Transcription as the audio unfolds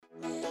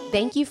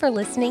Thank you for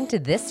listening to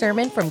this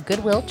sermon from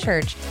Goodwill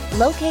Church,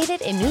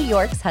 located in New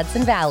York's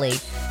Hudson Valley.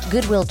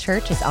 Goodwill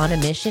Church is on a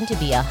mission to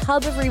be a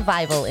hub of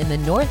revival in the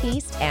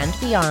Northeast and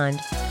beyond.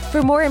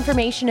 For more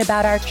information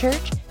about our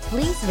church,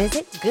 please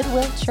visit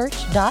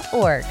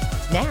goodwillchurch.org.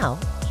 Now,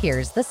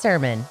 here's the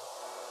sermon.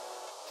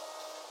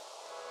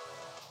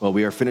 Well,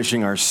 we are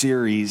finishing our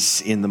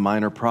series in the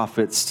Minor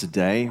Prophets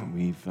today.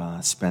 We've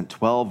spent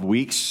 12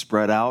 weeks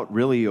spread out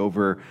really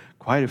over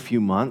quite a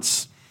few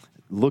months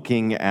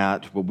looking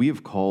at what we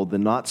have called the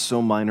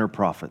not-so-minor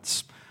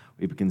prophets.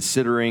 We've been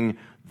considering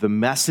the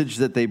message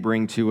that they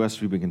bring to us.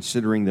 We've been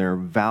considering their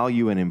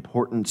value and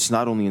importance,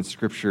 not only in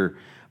Scripture,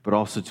 but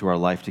also to our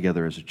life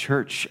together as a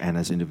church and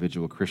as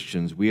individual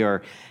Christians. We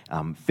are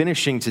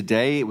finishing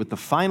today with the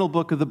final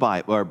book of the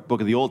Bible, or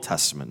book of the Old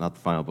Testament, not the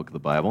final book of the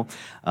Bible,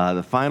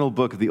 the final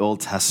book of the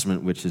Old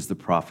Testament, which is the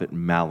prophet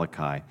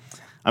Malachi.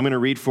 I'm going to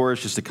read for us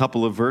just a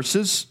couple of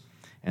verses,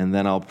 and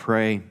then I'll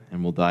pray,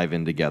 and we'll dive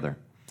in together.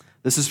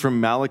 This is from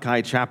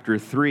Malachi chapter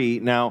 3.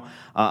 Now,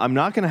 I'm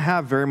not going to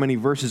have very many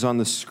verses on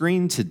the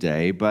screen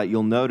today, but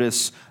you'll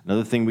notice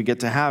another thing we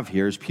get to have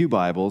here is pew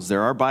Bibles.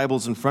 There are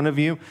Bibles in front of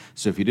you,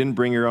 so if you didn't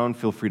bring your own,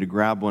 feel free to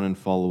grab one and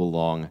follow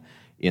along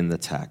in the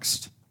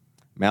text.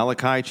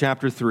 Malachi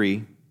chapter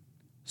 3,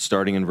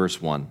 starting in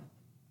verse 1.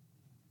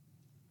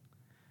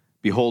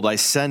 Behold, I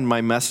send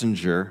my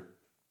messenger,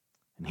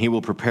 and he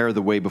will prepare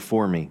the way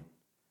before me.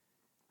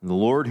 And the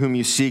Lord whom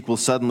you seek will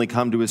suddenly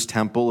come to his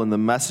temple, and the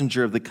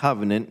messenger of the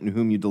covenant in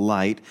whom you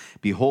delight,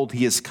 behold,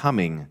 he is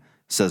coming,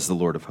 says the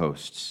Lord of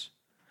hosts.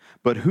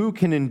 But who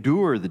can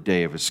endure the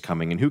day of his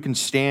coming, and who can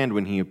stand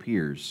when he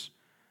appears?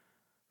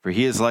 For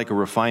he is like a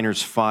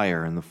refiner's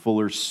fire and the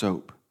fuller's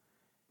soap.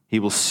 He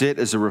will sit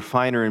as a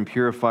refiner and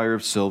purifier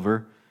of silver,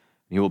 and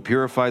he will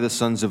purify the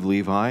sons of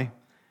Levi,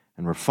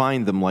 and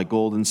refine them like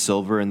gold and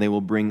silver, and they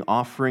will bring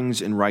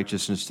offerings in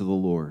righteousness to the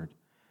Lord.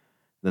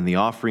 Then the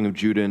offering of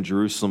Judah and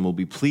Jerusalem will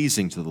be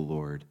pleasing to the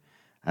Lord,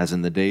 as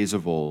in the days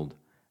of old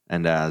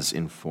and as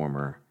in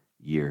former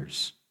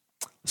years.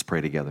 Let's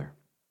pray together.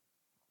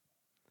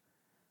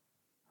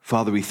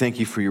 Father, we thank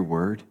you for your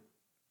word.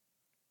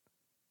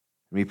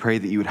 And we pray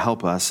that you would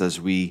help us as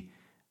we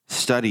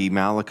study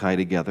Malachi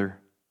together.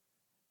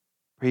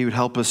 Pray you would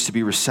help us to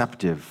be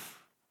receptive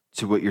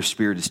to what your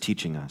Spirit is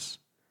teaching us.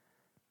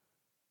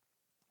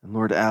 And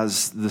Lord,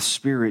 as the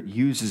Spirit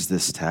uses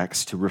this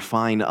text to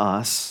refine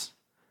us,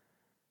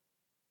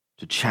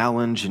 to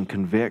challenge and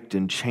convict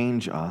and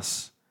change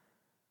us,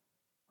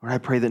 Lord, I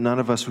pray that none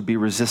of us would be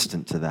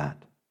resistant to that,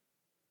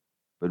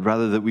 but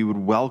rather that we would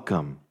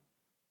welcome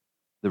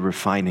the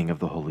refining of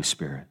the Holy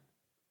Spirit,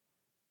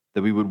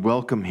 that we would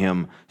welcome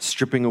him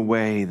stripping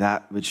away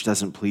that which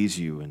doesn't please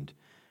you and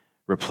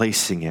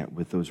replacing it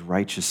with those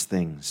righteous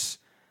things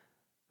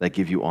that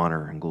give you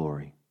honor and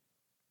glory.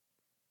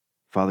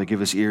 Father,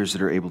 give us ears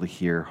that are able to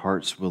hear,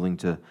 hearts willing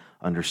to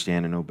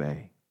understand and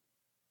obey.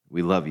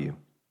 We love you.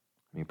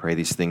 We pray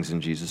these things in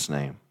Jesus'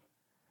 name.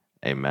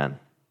 Amen.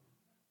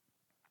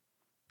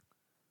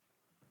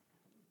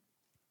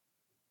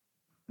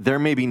 There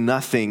may be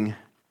nothing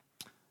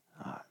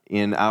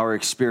in our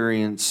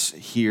experience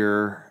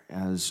here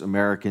as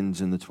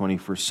Americans in the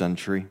 21st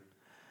century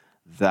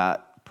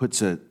that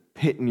puts a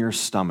pit in your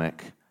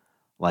stomach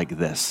like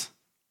this: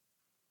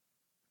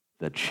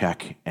 the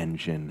check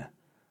engine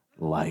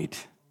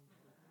light.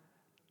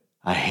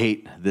 I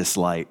hate this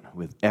light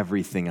with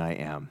everything I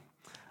am.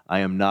 I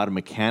am not a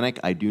mechanic.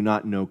 I do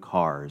not know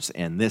cars.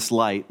 And this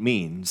light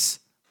means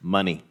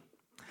money.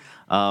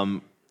 About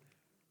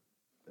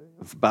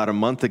a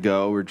month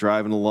ago, we're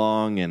driving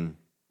along, and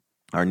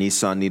our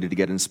Nissan needed to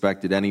get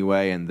inspected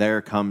anyway, and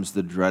there comes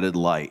the dreaded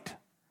light.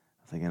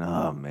 I'm thinking,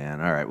 oh, man,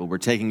 all right, well, we're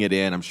taking it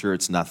in. I'm sure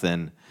it's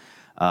nothing.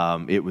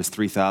 It was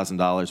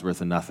 $3,000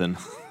 worth of nothing.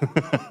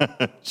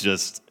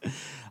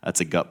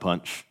 That's a gut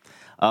punch.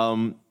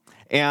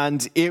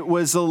 And it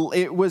was a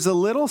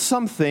little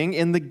something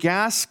in the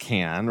gas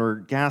can or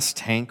gas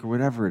tank or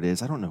whatever it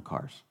is. I don't know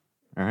cars,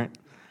 all right?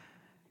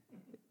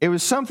 It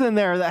was something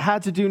there that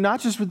had to do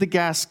not just with the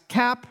gas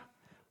cap,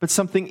 but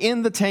something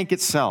in the tank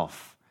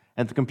itself.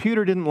 And the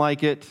computer didn't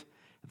like it.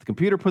 The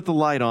computer put the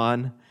light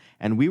on,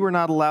 and we were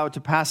not allowed to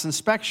pass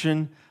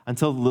inspection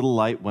until the little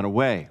light went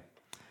away.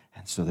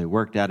 And so they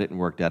worked at it and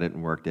worked at it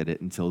and worked at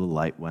it until the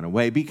light went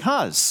away,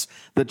 because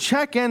the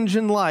check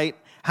engine light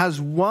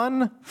has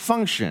one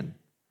function.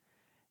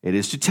 It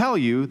is to tell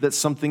you that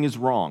something is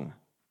wrong.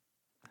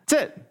 That's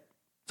it.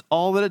 That's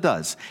all that it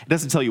does. It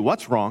doesn't tell you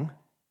what's wrong.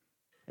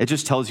 It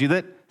just tells you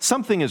that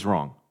something is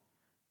wrong.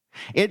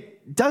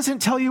 It doesn't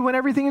tell you when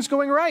everything is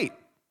going right.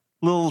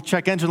 Little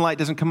check engine light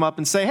doesn't come up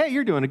and say, hey,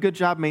 you're doing a good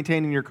job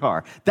maintaining your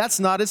car. That's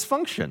not its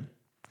function.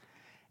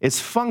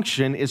 Its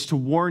function is to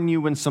warn you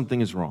when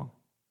something is wrong.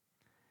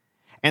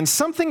 And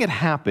something had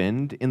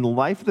happened in the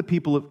life of the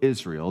people of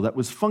Israel that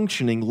was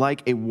functioning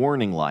like a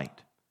warning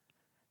light.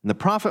 And the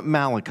prophet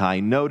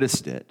Malachi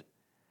noticed it,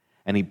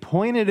 and he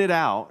pointed it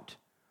out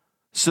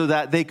so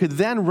that they could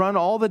then run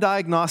all the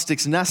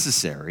diagnostics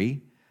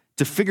necessary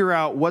to figure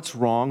out what's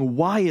wrong,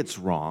 why it's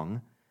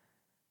wrong,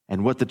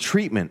 and what the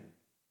treatment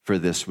for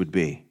this would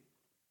be.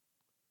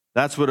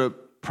 That's what a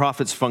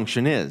prophet's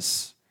function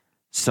is.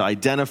 It's to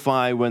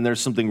identify when there's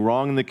something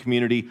wrong in the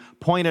community,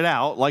 point it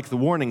out like the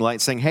warning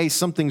light, saying, hey,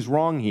 something's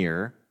wrong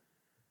here,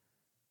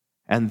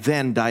 and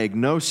then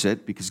diagnose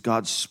it, because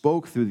God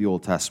spoke through the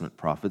Old Testament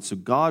prophets. So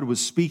God was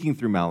speaking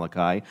through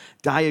Malachi,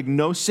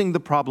 diagnosing the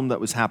problem that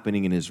was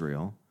happening in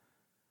Israel.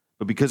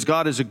 But because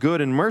God is a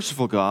good and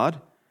merciful God,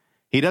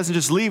 he doesn't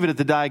just leave it at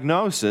the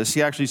diagnosis.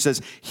 He actually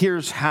says,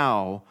 here's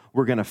how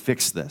we're going to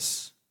fix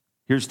this.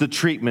 Here's the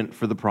treatment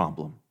for the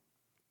problem.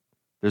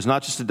 There's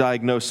not just a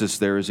diagnosis,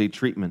 there is a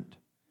treatment.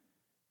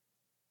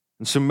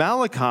 And so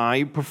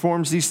Malachi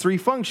performs these three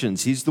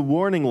functions. He's the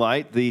warning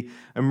light, the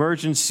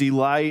emergency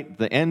light,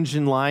 the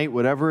engine light,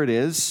 whatever it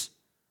is.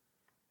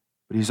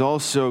 But he's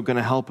also going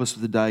to help us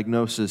with the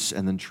diagnosis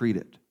and then treat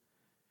it.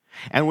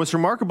 And what's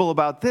remarkable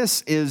about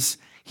this is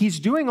he's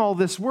doing all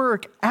this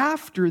work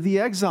after the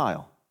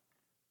exile.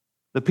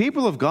 The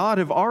people of God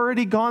have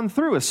already gone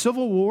through a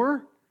civil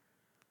war.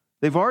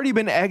 They've already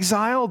been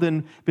exiled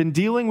and been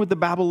dealing with the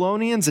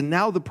Babylonians and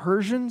now the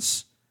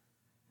Persians.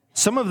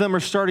 Some of them are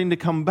starting to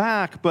come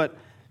back, but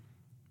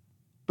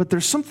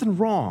there's something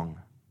wrong.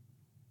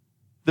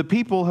 The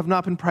people have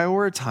not been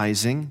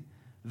prioritizing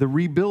the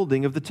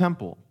rebuilding of the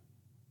temple.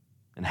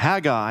 And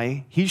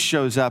Haggai, he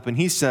shows up and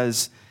he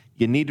says,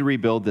 you need to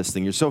rebuild this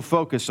thing. You're so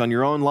focused on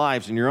your own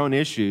lives and your own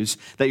issues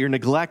that you're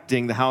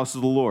neglecting the house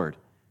of the Lord.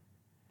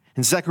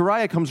 And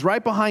Zechariah comes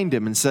right behind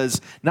him and says,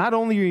 not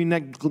only are you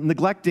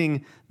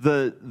neglecting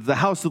the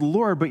house of the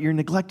Lord, but you're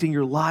neglecting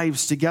your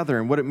lives together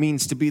and what it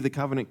means to be the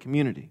covenant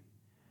community.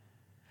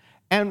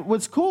 And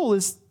what's cool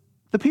is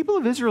the people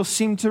of Israel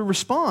seem to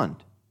respond.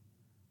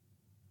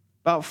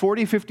 About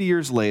 40, 50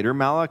 years later,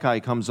 Malachi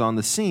comes on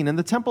the scene, and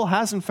the temple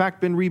has in fact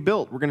been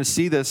rebuilt. We're going to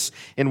see this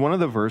in one of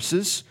the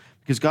verses,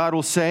 because God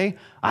will say,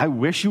 I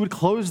wish you would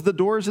close the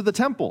doors of the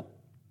temple.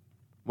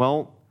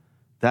 Well,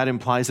 that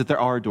implies that there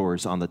are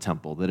doors on the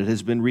temple, that it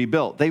has been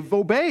rebuilt. They've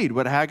obeyed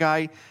what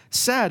Haggai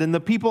said, and the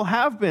people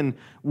have been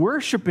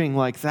worshiping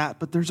like that,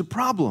 but there's a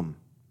problem.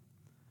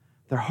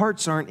 Their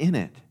hearts aren't in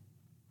it.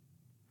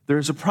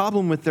 There's a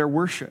problem with their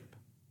worship.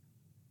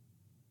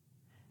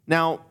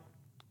 Now,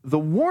 the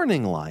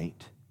warning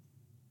light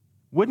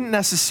wouldn't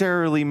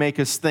necessarily make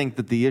us think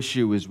that the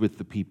issue is with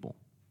the people.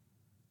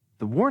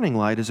 The warning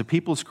light is a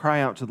people's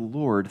cry out to the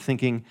Lord,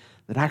 thinking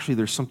that actually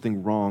there's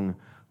something wrong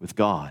with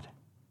God.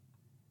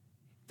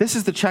 This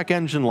is the check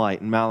engine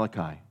light in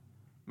Malachi.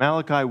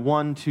 Malachi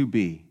 1,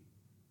 2b.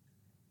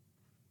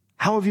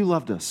 How have you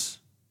loved us?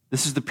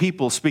 This is the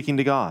people speaking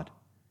to God.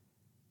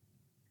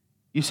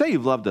 You say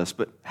you've loved us,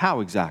 but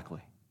how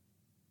exactly?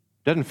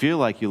 Doesn't feel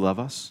like you love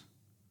us.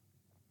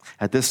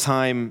 At this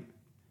time,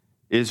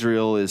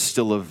 Israel is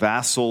still a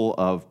vassal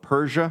of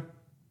Persia,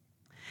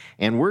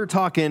 and we're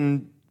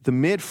talking the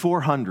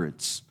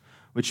mid-400s,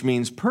 which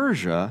means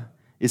Persia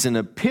is in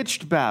a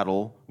pitched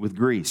battle with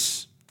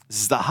Greece.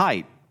 This is the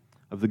height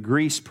of the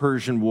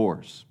Greece-Persian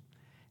wars.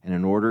 And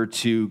in order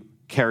to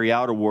carry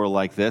out a war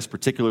like this,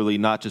 particularly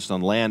not just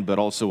on land, but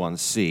also on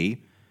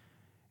sea,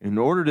 in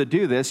order to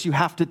do this, you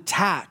have to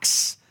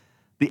tax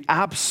the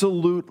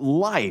absolute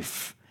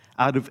life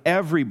out of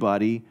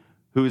everybody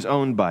who is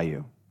owned by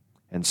you.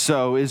 And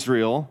so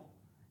Israel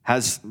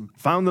has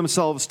found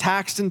themselves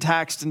taxed and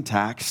taxed and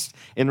taxed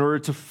in order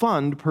to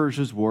fund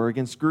Persia's war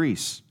against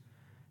Greece.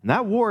 And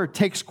that war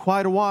takes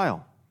quite a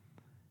while.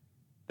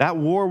 That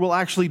war will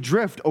actually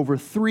drift over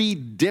 3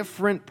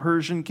 different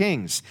Persian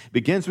kings. It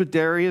begins with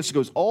Darius,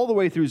 goes all the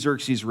way through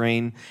Xerxes'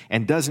 reign,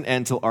 and doesn't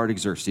end till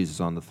Artaxerxes is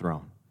on the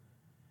throne.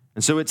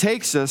 And so it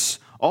takes us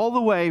all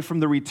the way from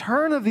the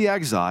return of the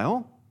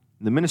exile,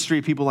 the ministry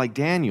of people like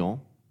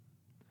Daniel,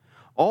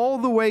 all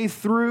the way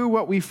through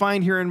what we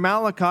find here in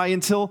Malachi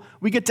until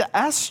we get to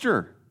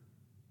Esther.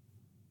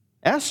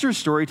 Esther's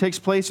story takes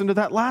place under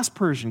that last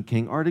Persian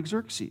king,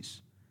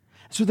 Artaxerxes.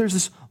 So there's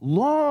this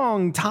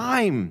long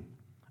time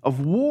of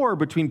war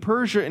between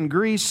Persia and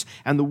Greece,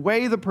 and the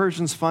way the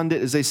Persians fund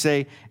it is they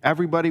say,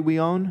 everybody we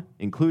own,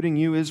 including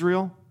you,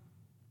 Israel,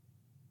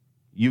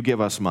 you give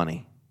us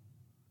money.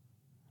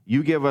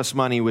 You give us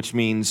money, which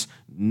means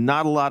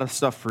not a lot of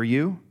stuff for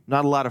you,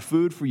 not a lot of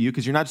food for you,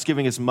 because you're not just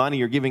giving us money,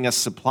 you're giving us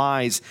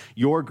supplies.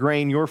 Your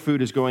grain, your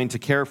food is going to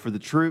care for the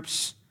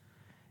troops.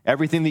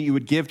 Everything that you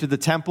would give to the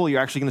temple, you're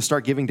actually going to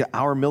start giving to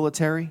our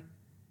military.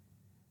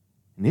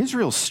 And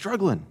Israel's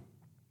struggling.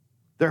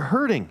 They're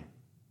hurting.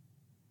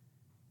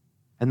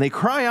 And they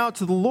cry out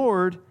to the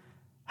Lord,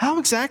 how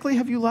exactly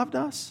have you loved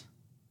us?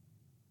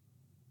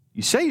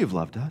 You say you've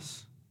loved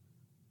us,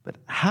 but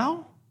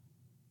how?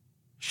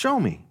 Show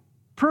me.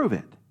 Prove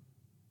it.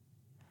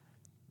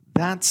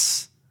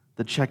 That's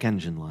the check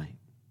engine light.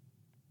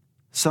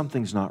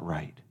 Something's not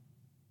right.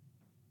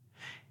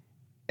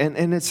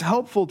 And it's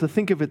helpful to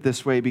think of it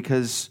this way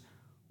because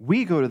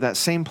we go to that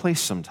same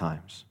place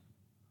sometimes.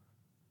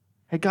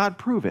 Hey, God,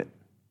 prove it.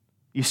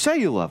 You say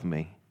you love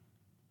me.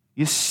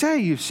 You say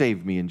you've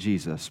saved me in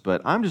Jesus,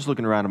 but I'm just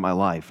looking around at my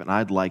life, and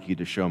I'd like you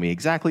to show me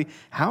exactly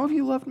how have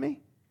you loved me?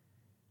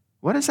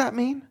 What does that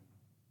mean?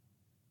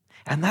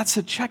 And that's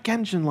a check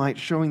engine light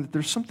showing that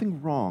there's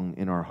something wrong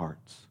in our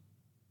hearts.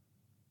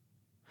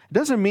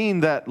 doesn't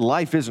mean that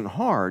life isn't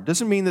hard,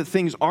 doesn't mean that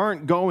things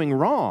aren't going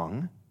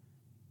wrong.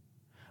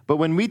 But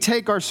when we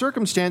take our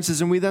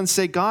circumstances and we then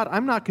say, God,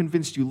 I'm not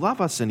convinced you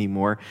love us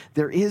anymore,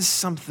 there is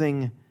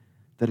something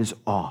that is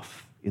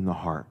off in the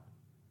heart.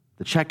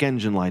 The check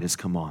engine light has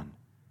come on,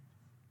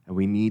 and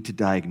we need to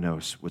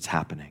diagnose what's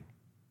happening.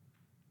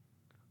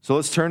 So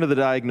let's turn to the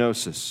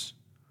diagnosis.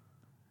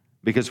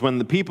 Because when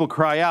the people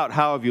cry out,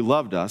 how have you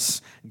loved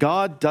us?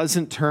 God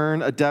doesn't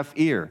turn a deaf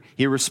ear.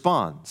 He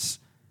responds.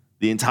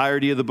 The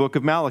entirety of the book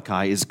of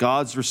Malachi is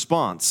God's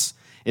response.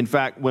 In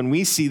fact, when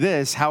we see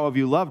this, how have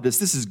you loved us?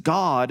 This is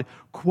God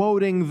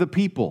quoting the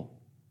people,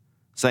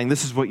 saying,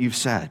 this is what you've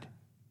said.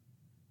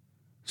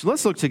 So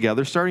let's look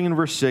together, starting in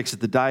verse 6, at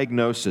the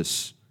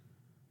diagnosis.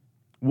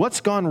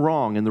 What's gone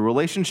wrong in the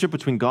relationship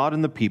between God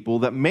and the people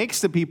that makes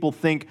the people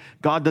think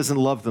God doesn't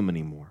love them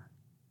anymore?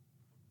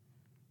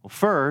 Well,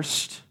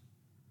 first,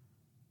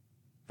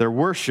 their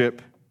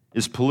worship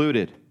is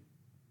polluted.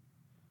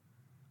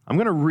 I'm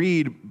going to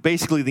read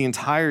basically the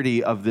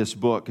entirety of this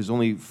book. It's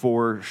only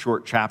 4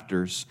 short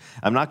chapters.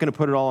 I'm not going to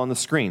put it all on the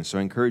screen, so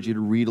I encourage you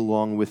to read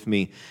along with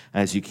me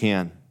as you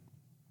can.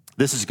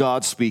 This is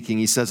God speaking.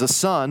 He says, a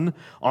son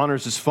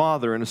honors his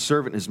father and a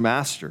servant his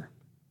master.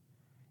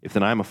 If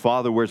then I am a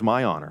father, where's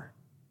my honor?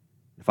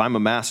 If I'm a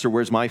master,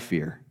 where's my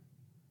fear?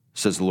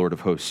 Says the Lord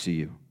of hosts to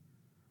you.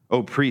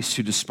 O priests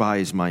who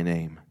despise my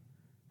name.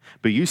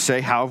 But you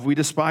say, how have we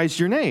despised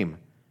your name?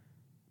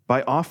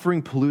 By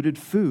offering polluted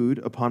food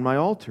upon my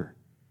altar.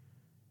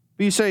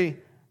 But you say,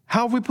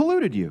 how have we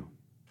polluted you?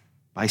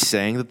 By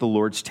saying that the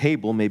Lord's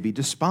table may be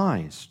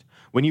despised.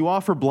 When you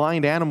offer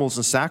blind animals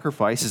in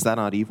sacrifice, is that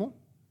not evil?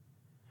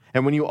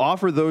 And when you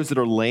offer those that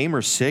are lame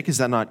or sick, is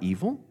that not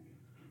evil?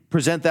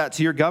 Present that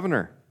to your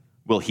governor.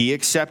 Will he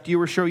accept you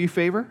or show you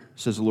favor?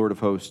 Says the Lord of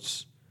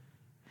hosts.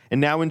 And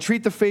now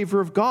entreat the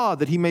favor of God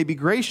that he may be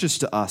gracious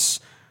to us.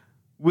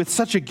 With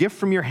such a gift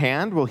from your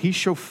hand, will he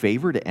show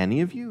favor to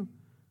any of you?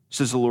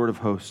 Says the Lord of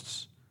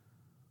hosts.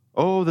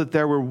 Oh, that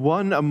there were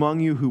one among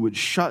you who would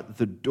shut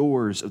the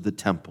doors of the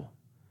temple,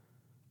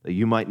 that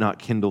you might not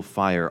kindle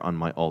fire on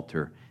my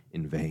altar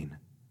in vain.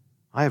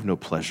 I have no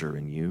pleasure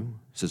in you,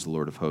 says the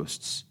Lord of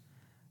hosts.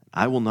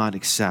 I will not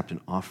accept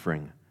an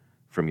offering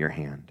from your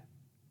hand.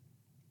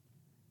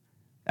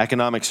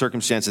 Economic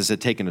circumstances had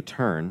taken a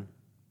turn,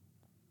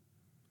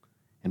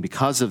 and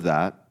because of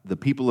that, the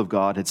people of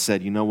God had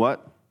said, you know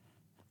what?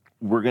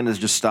 We're going to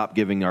just stop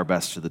giving our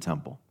best to the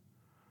temple.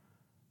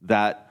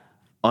 That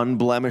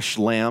unblemished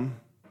lamb,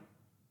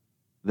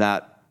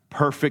 that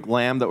perfect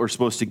lamb that we're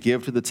supposed to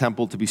give to the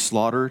temple to be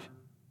slaughtered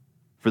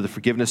for the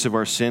forgiveness of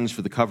our sins,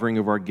 for the covering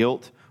of our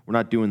guilt, we're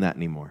not doing that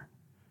anymore.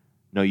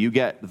 No, you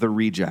get the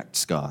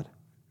rejects, God.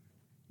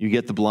 You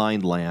get the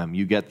blind lamb.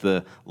 You get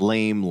the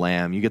lame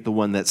lamb. You get the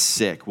one that's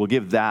sick. We'll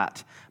give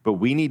that, but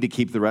we need to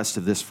keep the rest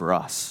of this for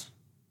us.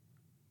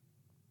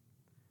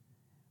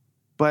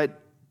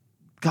 But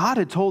God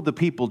had told the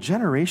people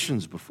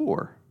generations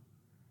before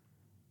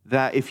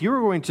that if you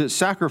were going to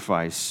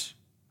sacrifice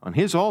on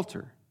his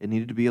altar, it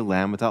needed to be a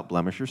lamb without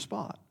blemish or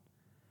spot.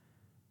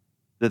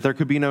 That there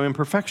could be no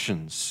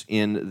imperfections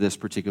in this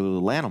particular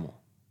little animal.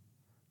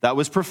 That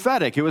was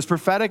prophetic. It was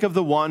prophetic of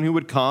the one who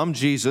would come,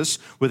 Jesus,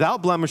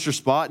 without blemish or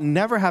spot,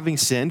 never having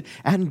sinned,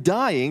 and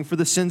dying for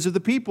the sins of the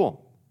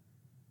people.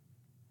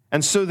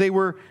 And so they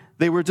were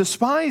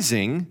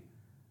despising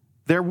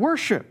their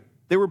worship.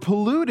 They were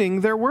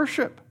polluting their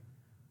worship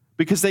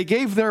because they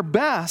gave their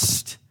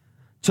best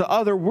to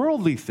other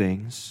worldly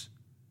things,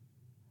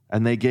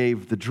 and they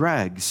gave the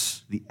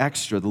dregs, the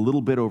extra, the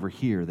little bit over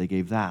here, they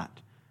gave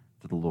that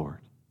to the Lord.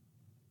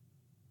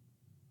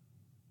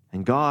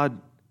 And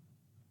God,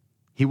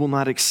 he will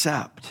not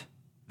accept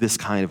this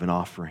kind of an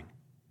offering.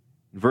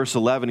 In verse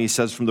 11, he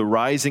says, from the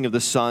rising of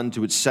the sun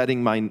to its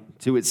setting,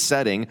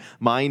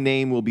 my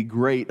name will be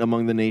great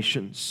among the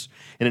nations.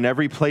 And in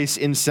every place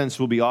incense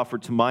will be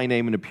offered to my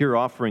name in a pure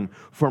offering.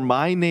 For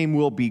my name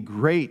will be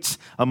great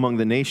among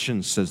the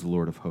nations, says the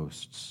Lord of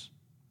hosts.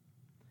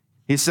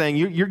 He's saying,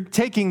 you're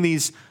taking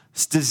these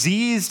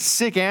diseased,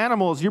 sick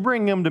animals, you're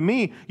bringing them to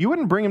me. You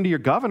wouldn't bring them to your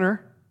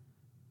governor.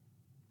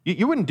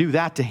 You wouldn't do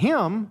that to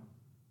him.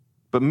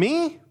 But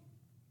me,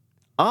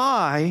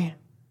 I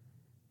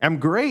am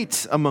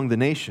great among the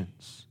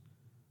nations.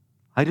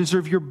 I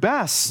deserve your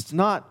best,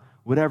 not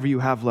whatever you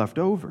have left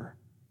over.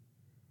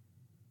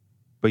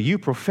 But you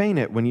profane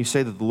it when you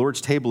say that the Lord's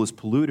table is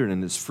polluted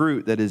and its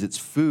fruit, that is, its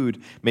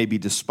food, may be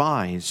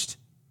despised.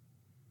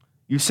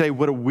 You say,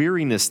 what a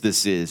weariness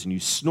this is, and you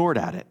snort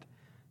at it,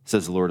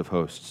 says the Lord of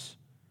hosts.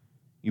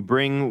 You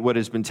bring what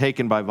has been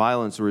taken by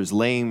violence or is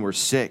lame or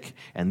sick,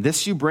 and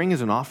this you bring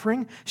as an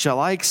offering? Shall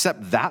I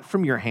accept that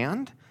from your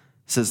hand?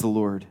 Says the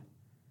Lord.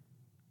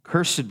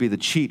 Cursed be the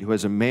cheat who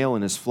has a male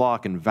in his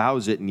flock and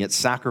vows it and yet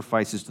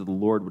sacrifices to the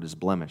Lord what is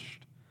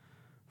blemished.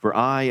 For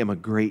I am a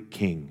great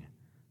king,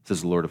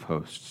 says the Lord of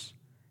hosts,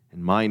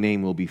 and my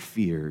name will be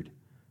feared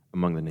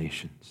among the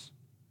nations.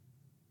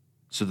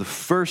 So the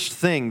first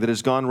thing that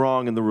has gone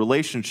wrong in the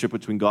relationship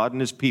between God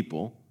and his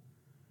people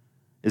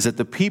is that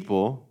the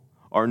people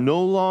are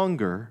no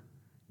longer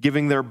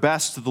giving their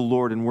best to the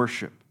Lord in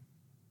worship.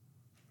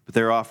 but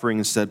they're offering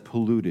instead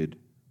polluted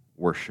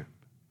worship.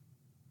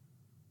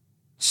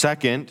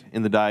 Second,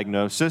 in the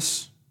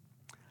diagnosis,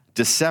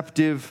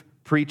 deceptive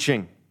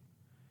preaching.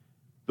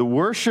 The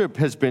worship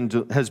has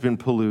been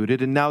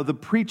polluted, and now the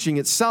preaching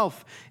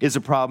itself is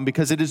a problem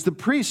because it is the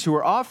priests who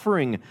are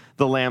offering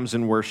the lambs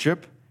in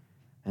worship,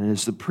 and it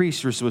is the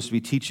priests who are supposed to be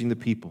teaching the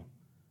people.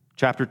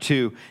 Chapter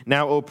 2,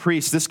 now, O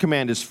priests, this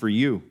command is for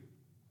you.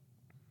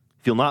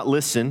 If you'll not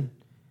listen,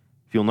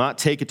 if you'll not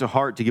take it to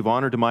heart to give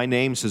honor to my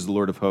name, says the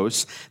Lord of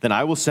hosts, then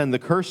I will send the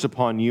curse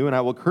upon you, and I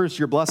will curse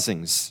your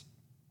blessings.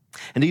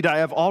 Indeed, I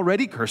have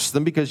already cursed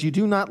them because you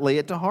do not lay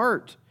it to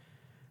heart.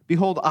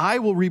 Behold, I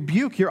will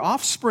rebuke your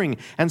offspring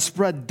and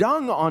spread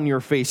dung on your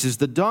faces,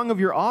 the dung of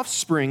your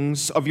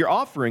offerings,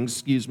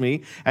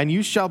 and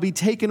you shall be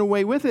taken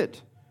away with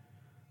it.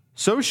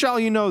 So shall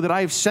you know that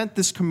I have sent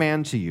this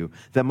command to you,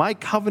 that my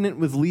covenant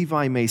with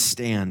Levi may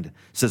stand,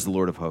 says the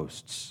Lord of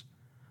hosts.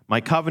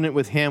 My covenant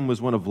with him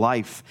was one of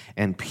life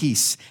and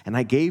peace, and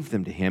I gave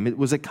them to him. It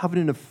was a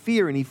covenant of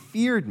fear, and he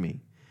feared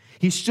me.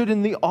 He stood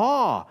in the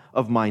awe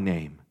of my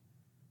name.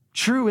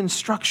 True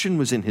instruction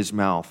was in his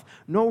mouth.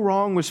 No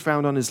wrong was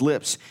found on his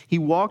lips. He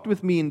walked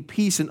with me in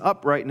peace and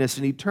uprightness,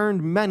 and he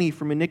turned many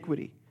from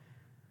iniquity.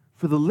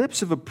 For the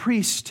lips of a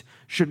priest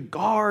should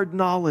guard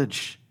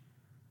knowledge,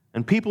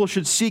 and people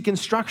should seek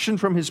instruction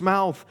from his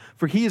mouth,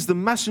 for he is the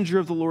messenger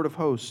of the Lord of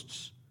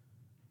hosts.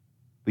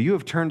 But you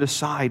have turned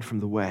aside from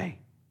the way.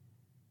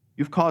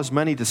 You've caused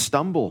many to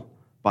stumble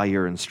by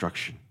your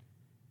instruction.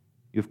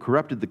 You have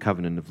corrupted the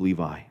covenant of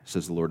Levi,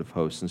 says the Lord of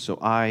hosts, and so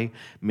I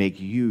make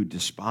you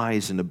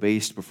despised and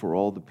abased before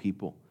all the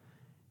people,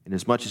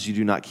 inasmuch as you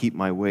do not keep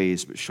my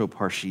ways, but show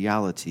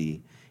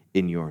partiality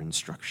in your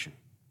instruction.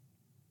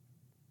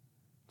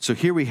 So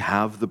here we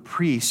have the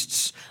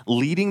priests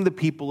leading the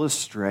people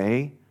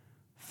astray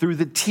through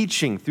the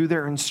teaching, through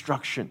their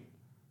instruction.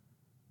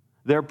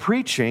 Their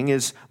preaching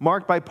is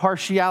marked by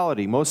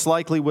partiality. Most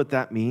likely what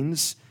that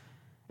means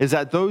is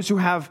that those who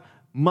have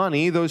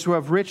money, those who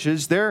have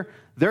riches, they're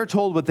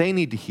told what they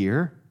need to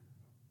hear,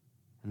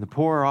 and the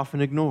poor are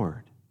often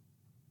ignored.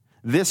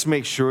 This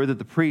makes sure that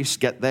the priests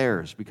get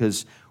theirs,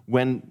 because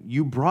when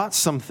you brought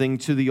something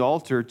to the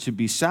altar to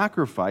be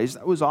sacrificed,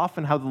 that was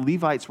often how the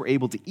Levites were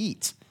able to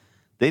eat.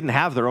 They didn't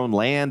have their own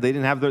land. They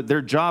didn't have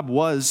their job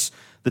was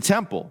the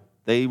temple.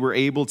 They were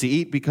able to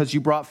eat because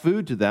you brought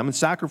food to them and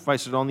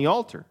sacrificed it on the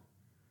altar.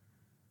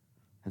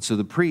 And so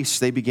the priests,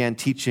 they began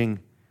teaching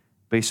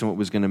based on what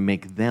was going to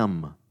make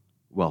them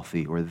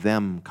wealthy or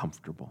them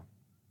comfortable.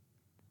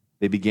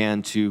 They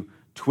began to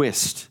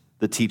twist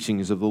the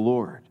teachings of the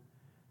Lord.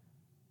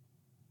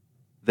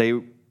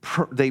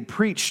 They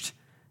preached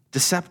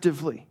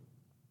deceptively.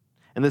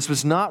 And this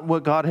was not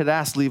what God had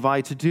asked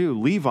Levi to do.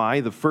 Levi,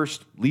 the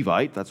first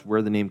Levite, that's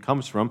where the name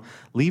comes from,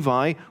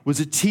 Levi was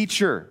a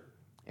teacher.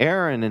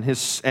 Aaron and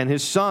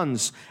his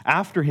sons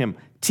after him,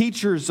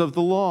 teachers of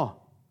the law.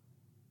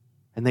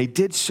 And they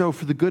did so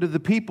for the good of the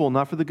people,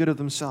 not for the good of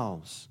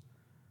themselves.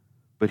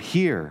 But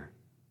here,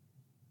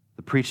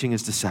 the preaching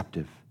is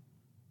deceptive.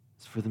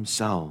 It's for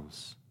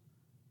themselves,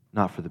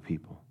 not for the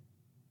people.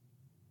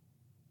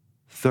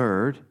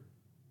 Third,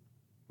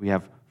 we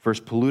have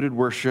first polluted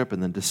worship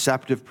and then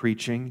deceptive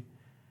preaching.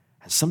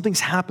 And something's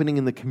happening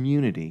in the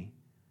community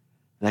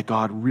that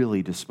God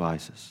really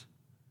despises.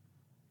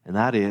 And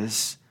that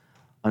is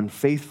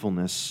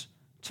unfaithfulness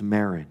to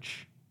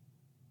marriage.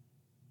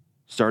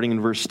 Starting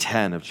in verse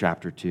 10 of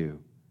chapter 2.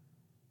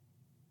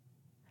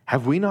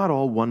 Have we not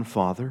all one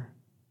Father?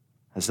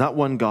 Has not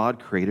one God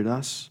created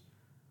us?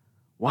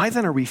 Why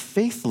then are we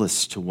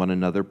faithless to one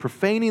another,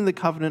 profaning the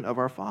covenant of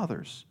our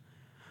fathers?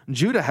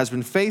 Judah has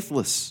been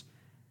faithless,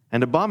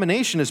 and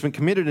abomination has been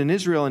committed in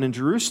Israel and in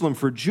Jerusalem,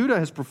 for Judah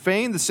has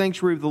profaned the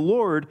sanctuary of the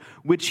Lord,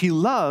 which he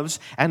loves,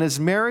 and has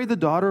married the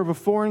daughter of a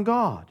foreign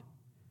god.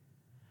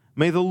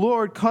 May the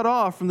Lord cut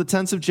off from the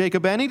tents of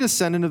Jacob any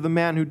descendant of the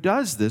man who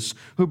does this,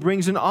 who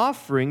brings an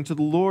offering to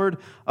the Lord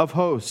of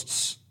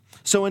hosts.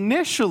 So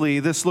initially,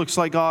 this looks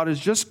like God is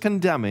just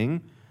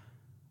condemning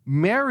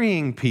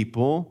marrying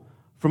people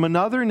from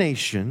another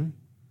nation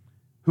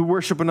who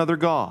worship another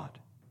god.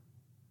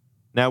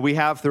 Now, we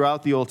have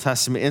throughout the Old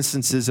Testament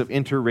instances of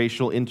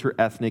interracial,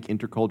 interethnic,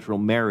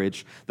 intercultural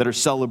marriage that are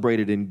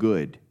celebrated in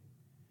good.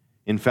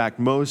 In fact,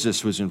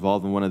 Moses was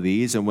involved in one of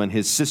these, and when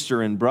his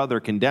sister and brother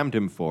condemned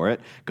him for it,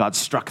 God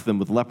struck them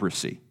with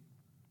leprosy.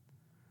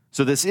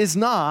 So this is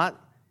not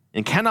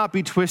and cannot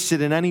be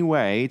twisted in any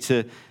way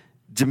to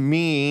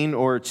demean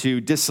or to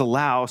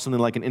disallow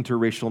something like an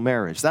interracial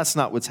marriage. That's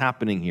not what's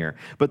happening here.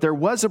 But there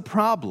was a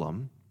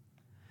problem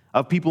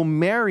of people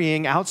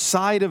marrying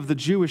outside of the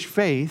Jewish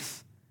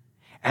faith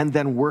and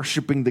then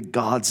worshiping the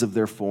gods of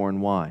their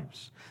foreign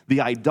wives.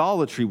 The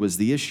idolatry was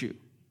the issue.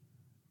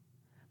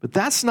 But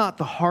that's not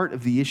the heart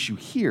of the issue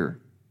here.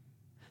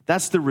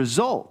 That's the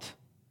result.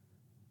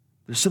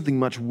 There's something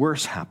much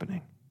worse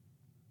happening.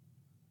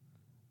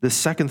 The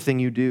second thing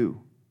you do,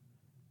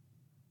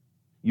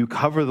 you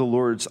cover the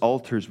Lord's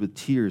altars with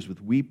tears,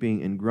 with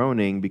weeping and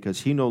groaning,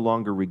 because he no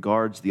longer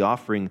regards the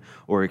offering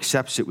or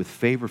accepts it with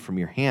favor from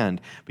your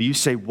hand. But you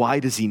say, why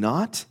does he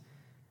not?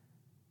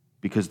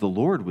 because the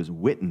Lord was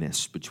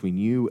witness between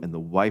you and the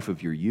wife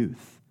of your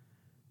youth,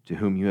 to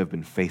whom you have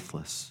been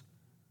faithless.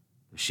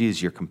 She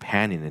is your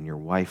companion and your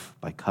wife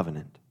by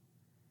covenant.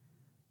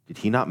 Did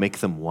he not make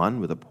them one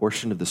with a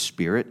portion of the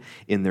Spirit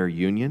in their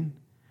union?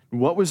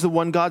 What was the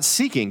one God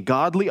seeking?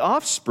 Godly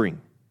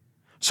offspring.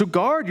 So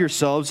guard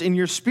yourselves in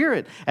your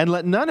spirit, and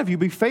let none of you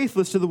be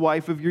faithless to the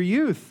wife of your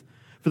youth.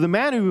 For the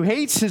man who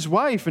hates his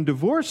wife and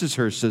divorces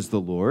her, says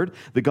the Lord,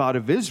 the God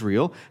of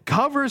Israel,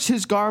 covers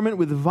his garment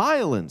with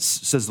violence,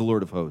 says the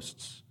Lord of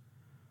hosts.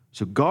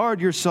 So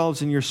guard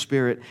yourselves in your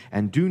spirit,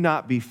 and do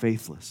not be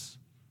faithless.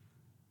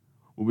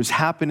 What was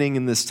happening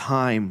in this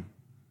time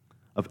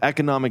of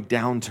economic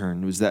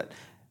downturn was that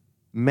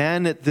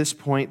men at this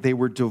point, they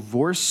were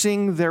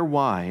divorcing their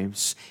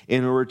wives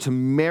in order to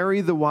marry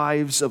the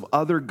wives of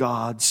other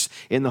gods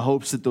in the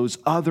hopes that those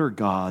other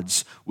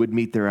gods would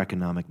meet their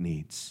economic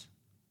needs.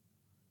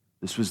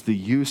 This was the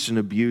use and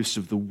abuse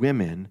of the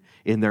women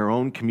in their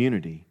own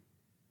community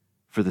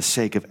for the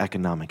sake of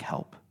economic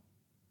help.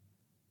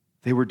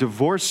 They were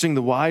divorcing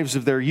the wives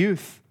of their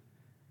youth,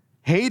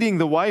 hating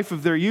the wife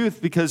of their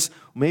youth because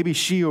maybe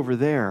she over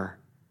there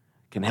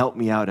can help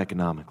me out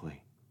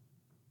economically.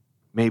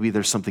 Maybe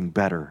there's something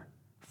better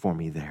for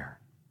me there.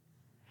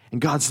 And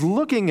God's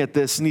looking at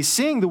this, and he's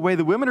seeing the way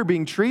the women are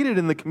being treated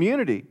in the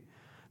community,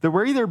 the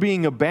way they're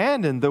being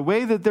abandoned, the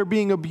way that they're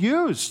being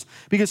abused,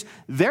 because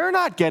they're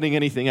not getting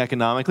anything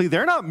economically.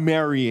 They're not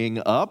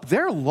marrying up.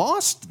 They're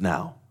lost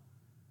now.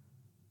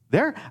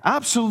 They're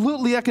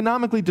absolutely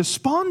economically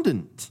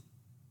despondent.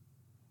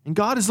 And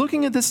God is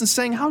looking at this and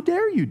saying, how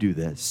dare you do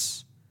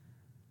this?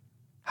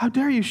 How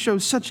dare you show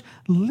such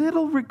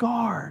little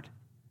regard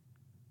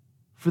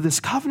for this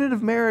covenant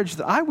of marriage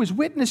that I was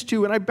witness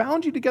to, and I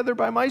bound you together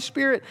by my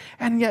Spirit,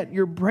 and yet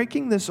you're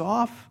breaking this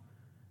off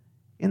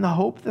in the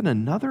hope that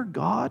another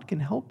God can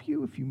help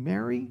you if you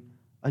marry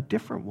a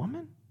different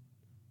woman?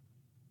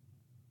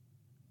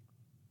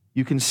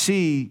 You can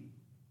see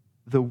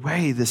the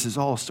way this is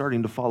all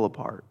starting to fall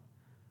apart.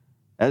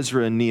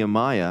 Ezra and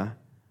Nehemiah,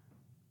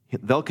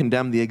 they'll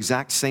condemn the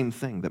exact same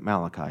thing that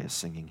Malachi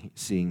is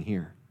seeing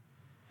here.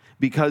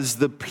 Because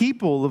the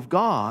people of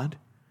God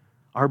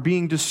are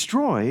being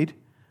destroyed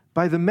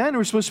by the men who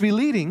are supposed to be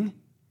leading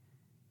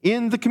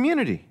in the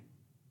community.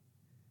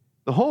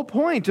 The whole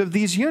point of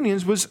these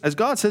unions was, as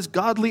God says,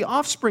 godly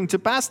offspring, to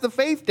pass the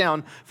faith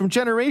down from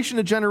generation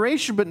to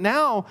generation. But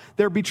now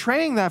they're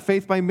betraying that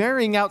faith by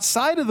marrying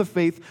outside of the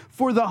faith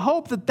for the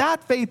hope that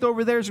that faith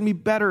over there is going to be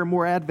better and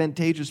more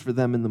advantageous for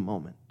them in the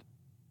moment.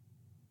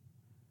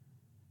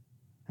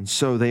 And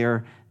so they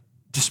are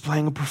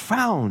displaying a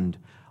profound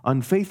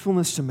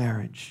unfaithfulness to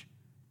marriage.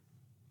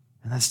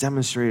 And that's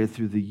demonstrated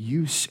through the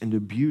use and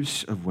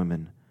abuse of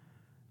women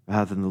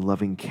rather than the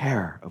loving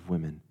care of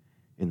women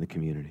in the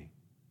community.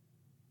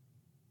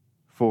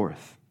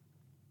 Fourth,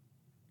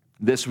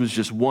 this was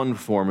just one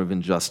form of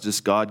injustice.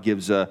 God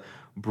gives a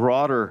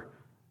broader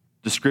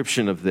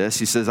description of this.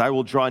 He says, I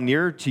will draw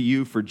near to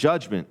you for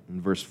judgment,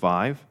 in verse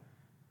 5.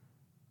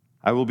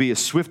 I will be a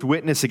swift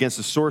witness against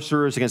the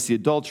sorcerers, against the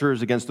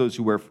adulterers, against those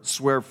who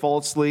swear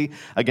falsely,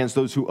 against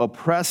those who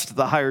oppressed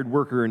the hired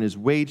worker in his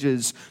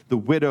wages, the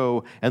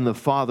widow and the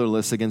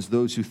fatherless, against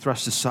those who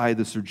thrust aside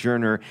the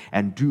sojourner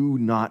and do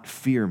not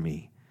fear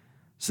me,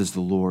 says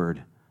the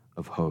Lord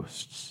of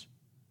hosts.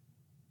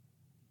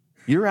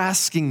 You're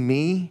asking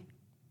me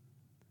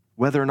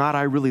whether or not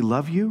I really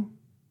love you?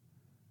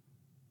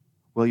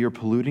 Well, you're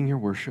polluting your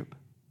worship.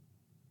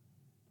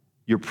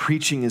 Your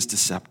preaching is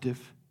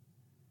deceptive.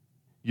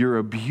 You're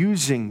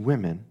abusing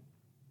women,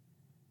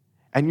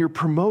 and you're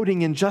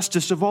promoting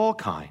injustice of all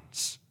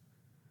kinds.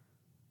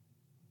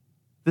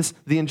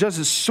 The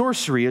injustice,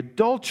 sorcery,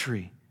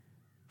 adultery,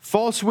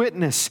 false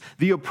witness,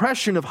 the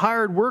oppression of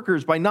hired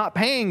workers by not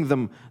paying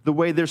them the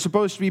way they're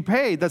supposed to be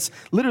paid. That's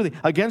literally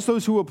against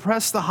those who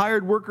oppress the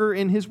hired worker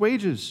in his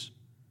wages.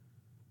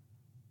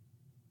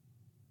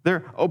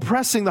 They're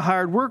oppressing the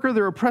hired worker,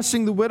 they're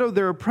oppressing the widow,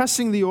 they're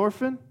oppressing the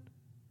orphan,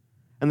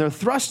 and they're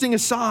thrusting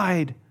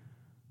aside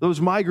those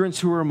migrants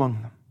who are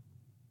among them.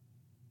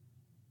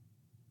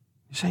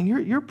 You're saying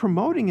you're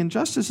promoting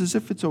injustice as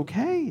if it's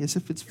okay, as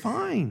if it's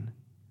fine.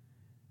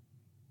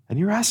 And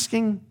you're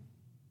asking,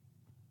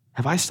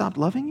 have I stopped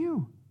loving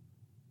you?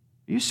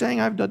 Are you saying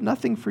I've done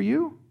nothing for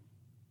you?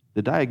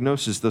 The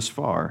diagnosis thus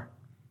far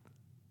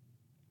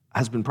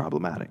has been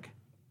problematic.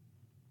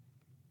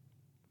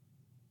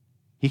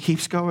 He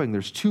keeps going.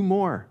 There's two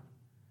more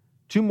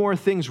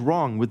things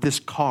wrong with this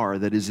car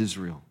that is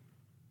Israel.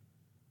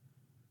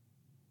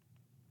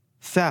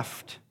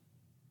 Theft.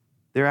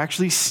 They're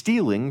actually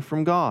stealing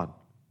from God.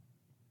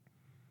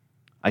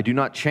 I do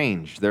not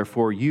change,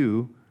 therefore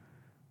you,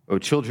 O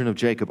children of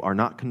Jacob, are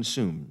not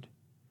consumed.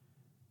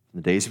 In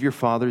the days of your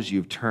fathers you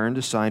have turned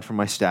aside from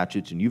my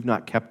statutes, and you've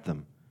not kept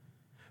them.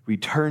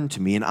 Return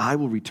to me, and I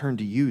will return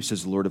to you,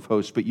 says the Lord of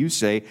hosts. But you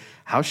say,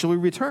 how shall we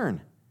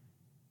return?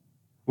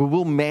 Well,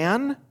 will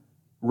man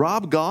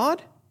rob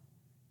God?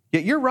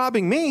 Yet you're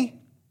robbing me.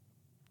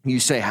 You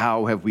say,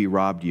 how have we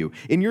robbed you?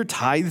 In your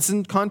tithes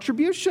and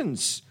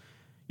contributions.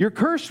 You're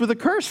cursed with a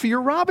curse, for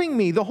you're robbing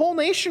me, the whole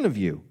nation of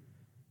you.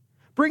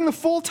 Bring the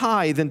full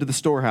tithe into the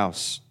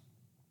storehouse,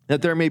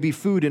 that there may be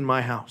food in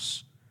my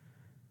house.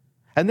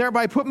 And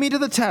thereby put me to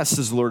the test,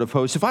 says the Lord of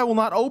hosts, if I will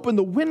not open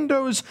the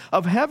windows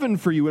of heaven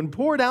for you and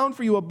pour down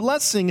for you a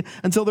blessing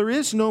until there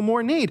is no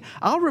more need.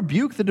 I'll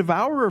rebuke the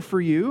devourer for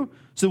you,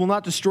 so it will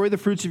not destroy the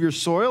fruits of your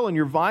soil, and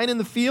your vine in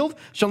the field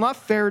shall not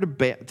fail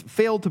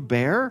to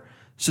bear,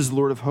 says the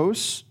Lord of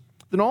hosts.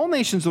 Then all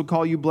nations will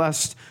call you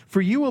blessed, for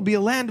you will be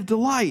a land of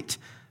delight,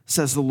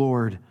 says the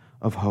Lord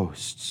of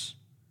hosts.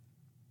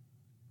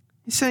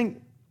 He's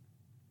saying,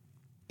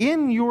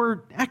 in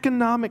your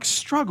economic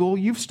struggle,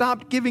 you've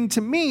stopped giving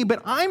to me,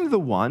 but I'm the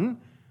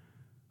one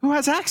who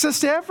has access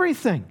to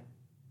everything.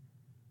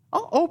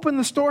 I'll open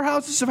the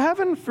storehouses of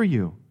heaven for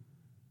you.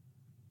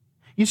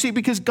 You see,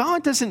 because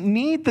God doesn't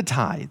need the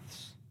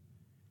tithes.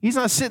 He's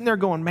not sitting there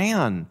going,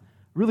 man,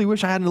 really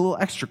wish I had a little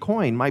extra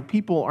coin. My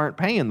people aren't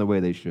paying the way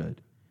they should.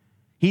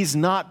 He's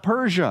not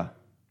Persia.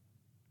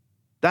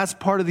 That's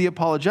part of the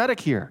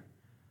apologetic here.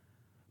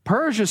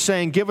 Persia's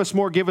saying, give us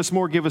more, give us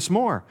more, give us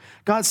more.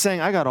 God's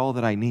saying, I got all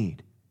that I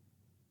need.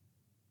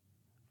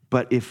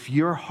 But if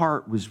your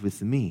heart was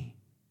with me,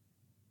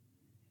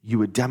 you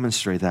would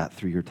demonstrate that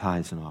through your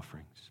tithes and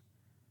offerings.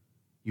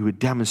 You would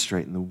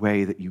demonstrate in the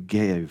way that you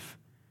gave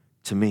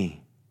to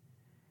me.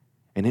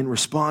 And in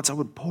response, I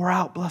would pour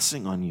out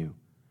blessing on you.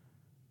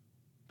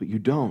 But you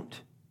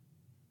don't.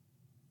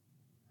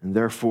 And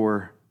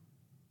therefore,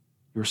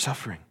 you're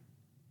suffering.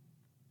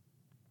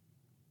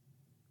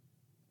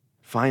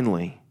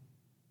 Finally,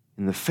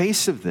 in the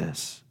face of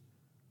this,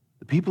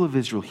 the people of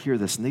Israel hear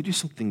this and they do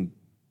something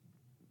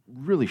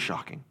really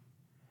shocking.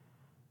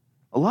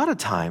 A lot of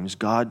times,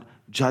 God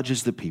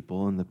judges the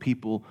people and the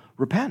people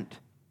repent.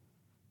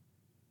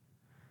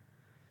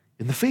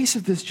 In the face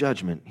of this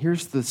judgment,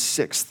 here's the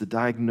sixth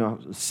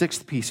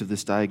piece of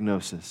this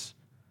diagnosis.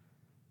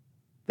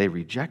 They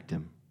reject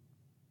him.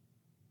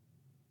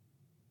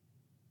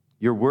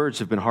 Your words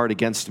have been hard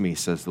against me,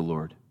 says the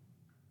Lord.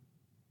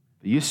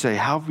 But you say,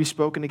 how have we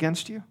spoken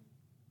against you?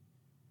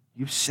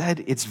 You've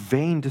said it's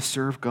vain to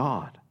serve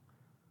God.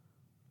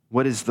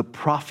 What is the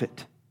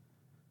profit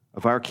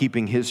of our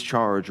keeping his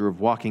charge or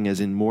of walking as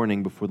in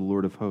mourning before the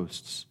Lord of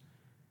hosts?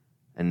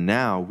 And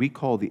now we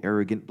call the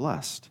arrogant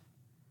blessed.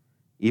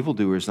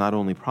 Evildoers not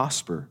only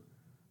prosper,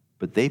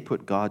 but they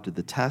put God to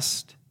the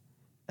test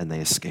and they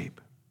escape.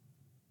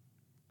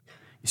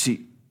 You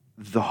see,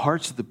 the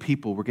hearts of the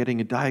people were getting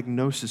a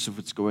diagnosis of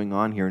what's going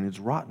on here, and it's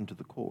rotten to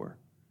the core.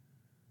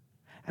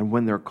 And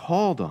when they're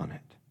called on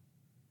it,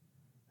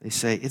 they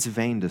say, it's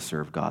vain to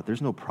serve God.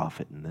 There's no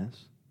profit in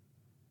this.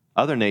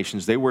 Other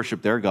nations, they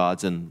worship their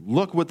gods, and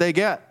look what they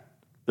get.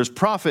 There's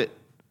profit.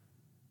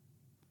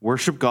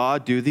 Worship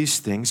God, do these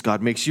things.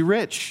 God makes you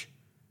rich.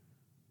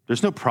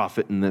 There's no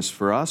profit in this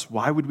for us.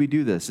 Why would we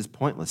do this? It's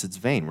pointless. It's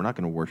vain. We're not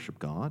going to worship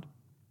God.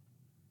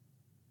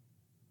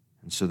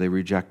 And so they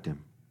reject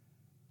him.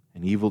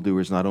 And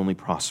evildoers not only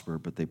prosper,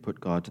 but they put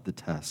God to the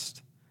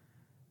test,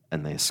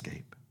 and they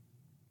escape.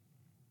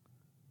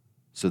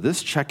 So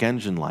this check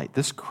engine light,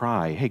 this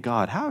cry, hey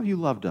God, how have you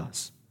loved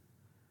us?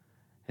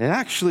 And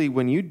actually,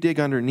 when you dig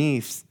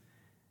underneath,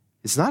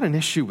 it's not an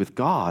issue with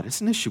God,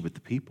 it's an issue with the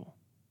people.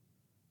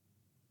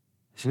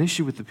 It's an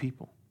issue with the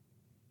people.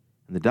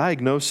 And the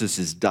diagnosis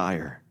is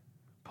dire.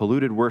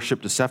 Polluted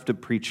worship,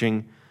 deceptive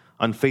preaching,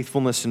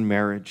 unfaithfulness in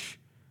marriage,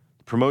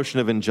 promotion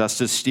of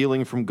injustice,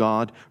 stealing from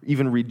God,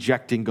 even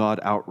rejecting God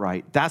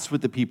outright. That's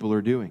what the people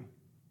are doing.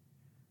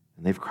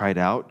 And they've cried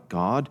out,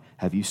 God,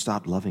 have you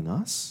stopped loving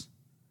us?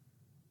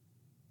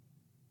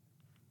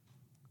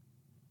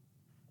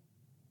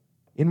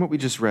 In what we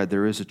just read,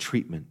 there is a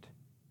treatment.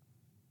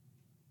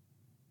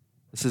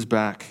 This is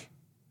back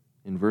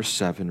in verse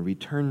 7,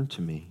 return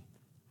to me,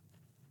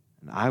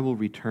 and I will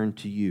return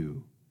to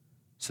you,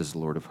 says the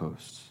Lord of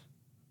hosts.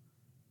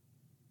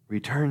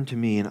 Return to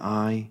me, and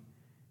I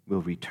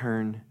will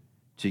return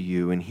to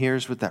you. And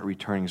here's what that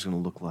returning is going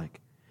to look like.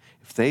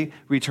 If they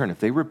return, if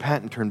they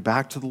repent and turn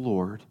back to the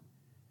Lord,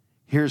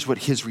 here's what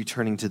his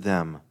returning to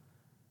them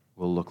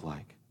will look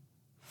like.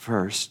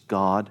 First,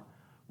 God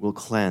will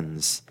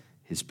cleanse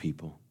his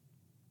people.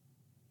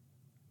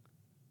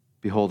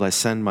 Behold, I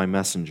send my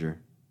messenger,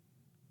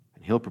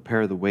 and he'll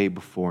prepare the way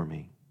before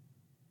me.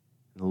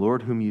 And the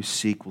Lord whom you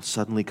seek will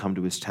suddenly come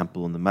to his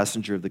temple, and the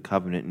messenger of the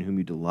covenant in whom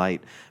you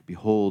delight,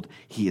 behold,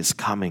 he is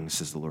coming,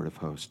 says the Lord of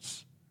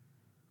hosts.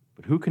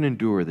 But who can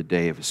endure the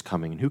day of his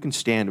coming, and who can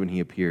stand when he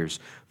appears?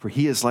 For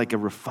he is like a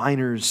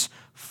refiner's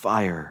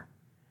fire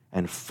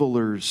and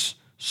fuller's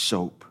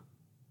soap.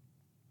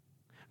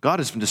 God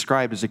has been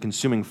described as a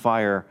consuming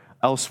fire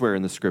elsewhere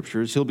in the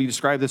scriptures. He'll be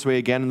described this way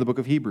again in the book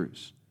of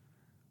Hebrews.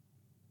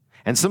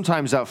 And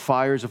sometimes that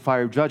fire is a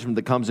fire of judgment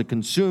that comes and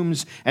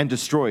consumes and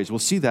destroys. We'll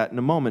see that in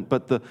a moment.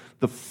 But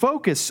the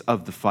focus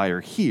of the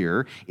fire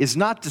here is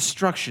not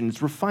destruction,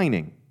 it's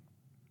refining.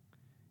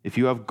 If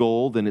you have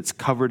gold and it's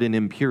covered in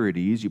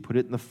impurities, you put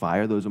it in the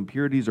fire, those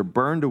impurities are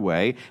burned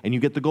away, and you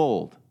get the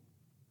gold.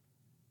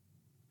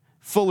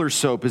 Fuller's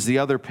soap is the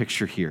other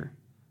picture here.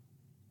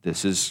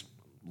 This is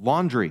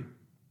laundry.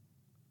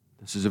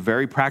 This is a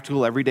very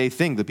practical, everyday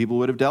thing that people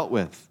would have dealt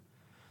with.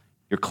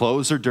 Your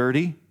clothes are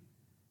dirty.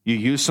 You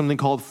use something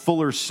called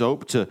Fuller's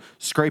soap to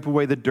scrape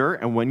away the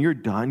dirt, and when you're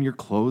done, your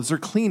clothes are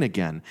clean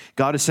again.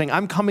 God is saying,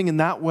 I'm coming in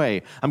that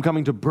way. I'm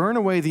coming to burn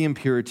away the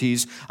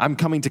impurities. I'm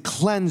coming to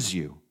cleanse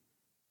you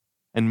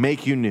and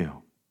make you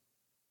new.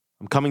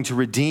 I'm coming to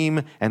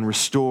redeem and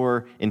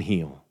restore and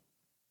heal.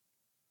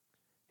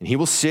 And he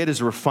will sit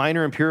as a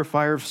refiner and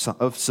purifier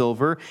of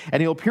silver,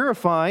 and he'll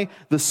purify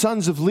the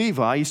sons of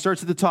Levi. He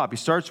starts at the top. He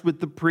starts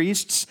with the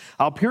priests.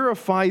 I'll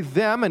purify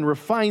them and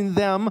refine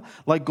them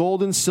like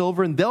gold and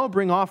silver, and they'll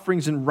bring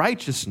offerings in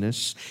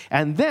righteousness.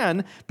 And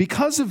then,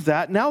 because of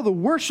that, now the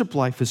worship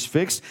life is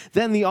fixed.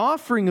 Then the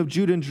offering of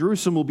Judah and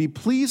Jerusalem will be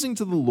pleasing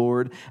to the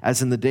Lord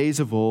as in the days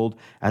of old,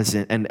 as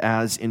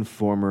in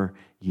former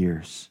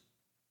years.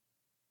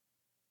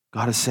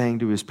 God is saying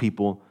to his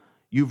people,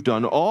 you've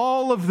done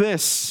all of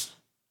this,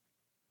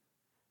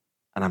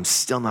 and I'm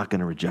still not going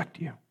to reject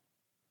you.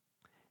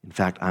 In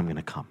fact, I'm going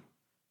to come.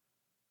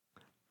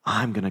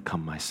 I'm going to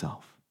come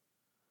myself.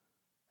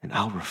 And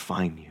I'll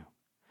refine you.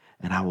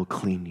 And I will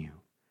clean you.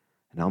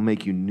 And I'll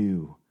make you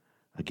new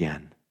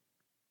again.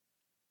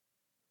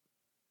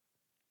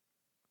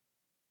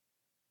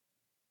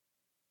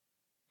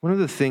 One of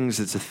the things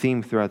that's a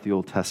theme throughout the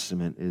Old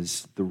Testament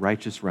is the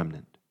righteous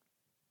remnant.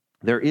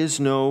 There is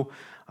no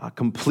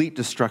complete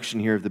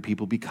destruction here of the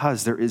people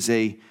because there's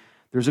a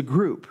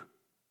group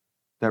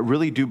that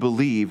really do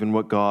believe in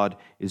what God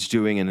is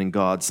doing and in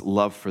God's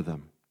love for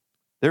them.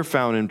 They're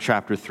found in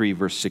chapter 3,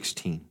 verse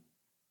 16.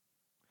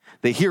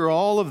 They hear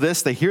all of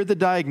this, they hear the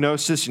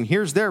diagnosis, and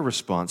here's their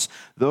response.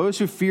 Those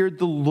who feared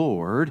the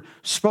Lord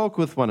spoke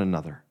with one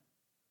another.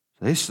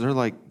 They're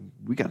like,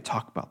 we got to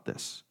talk about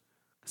this.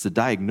 Because the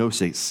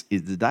diagnosis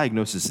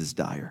is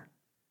dire.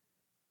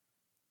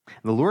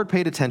 And the Lord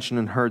paid attention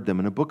and heard them,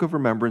 and a book of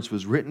remembrance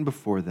was written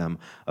before him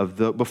of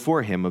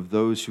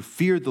those who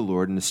feared the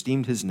Lord and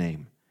esteemed his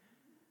name.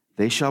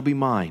 They shall be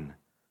mine,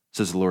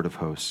 says the Lord of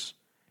hosts.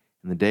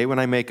 In the day when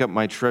I make up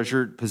my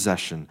treasured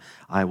possession,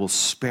 I will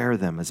spare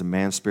them as a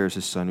man spares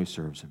his son who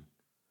serves him.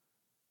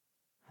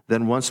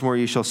 Then once more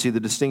you shall see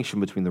the distinction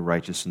between the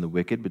righteous and the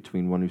wicked,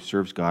 between one who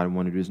serves God and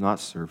one who does not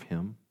serve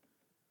him.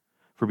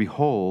 For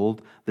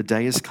behold, the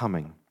day is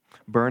coming,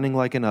 burning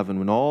like an oven,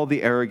 when all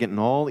the arrogant and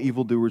all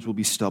evildoers will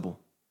be stubble.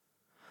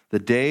 The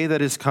day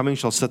that is coming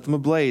shall set them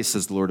ablaze,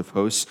 says the Lord of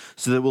hosts,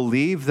 so that it will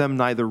leave them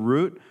neither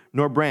root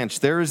nor branch.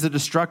 There is the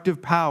destructive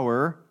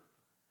power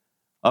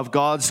of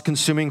God's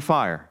consuming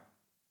fire.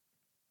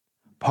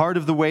 Part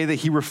of the way that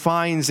he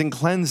refines and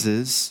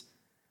cleanses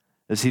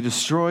is he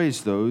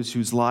destroys those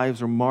whose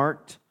lives are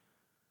marked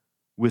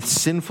with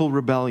sinful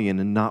rebellion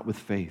and not with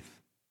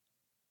faith.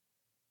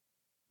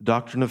 The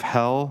doctrine of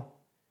hell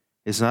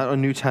is not a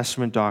New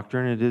Testament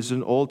doctrine. It is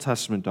an Old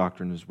Testament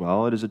doctrine as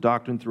well. It is a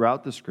doctrine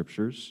throughout the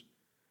Scriptures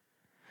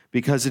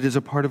because it is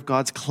a part of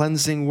God's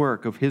cleansing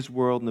work of his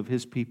world and of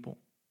his people.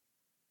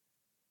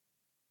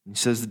 He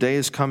says, the day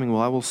is coming,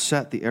 I will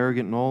set the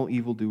arrogant and all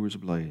evildoers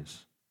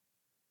ablaze.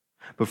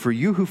 But for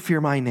you who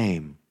fear my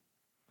name,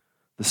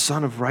 the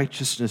Son of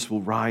Righteousness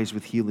will rise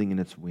with healing in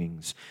its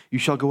wings. You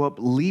shall go up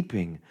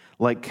leaping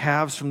like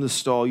calves from the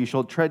stall. You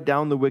shall tread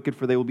down the wicked,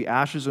 for they will be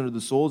ashes under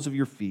the soles of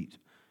your feet.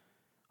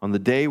 On the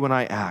day when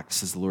I act,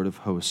 says the Lord of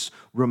hosts,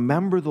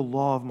 remember the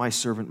law of my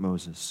servant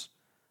Moses,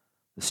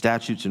 the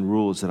statutes and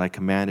rules that I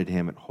commanded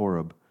him at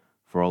Horeb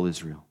for all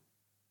Israel.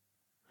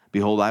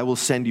 Behold, I will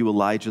send you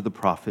Elijah the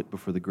prophet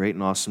before the great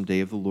and awesome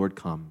day of the Lord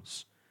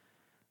comes.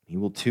 He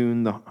will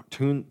turn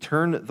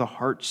the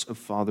hearts of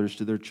fathers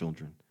to their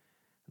children,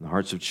 and the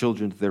hearts of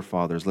children to their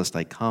fathers, lest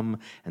I come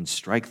and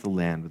strike the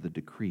land with a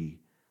decree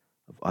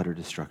of utter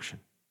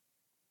destruction.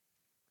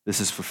 This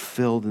is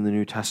fulfilled in the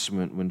New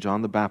Testament when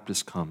John the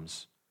Baptist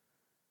comes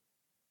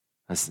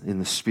as in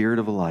the spirit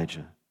of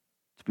Elijah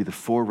to be the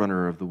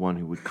forerunner of the one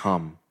who would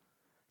come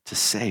to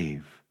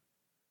save,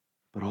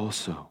 but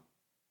also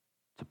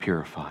to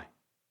purify.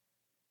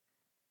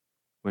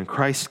 When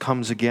Christ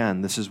comes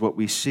again, this is what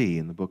we see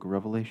in the book of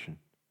Revelation.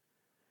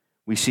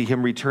 We see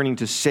him returning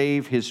to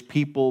save his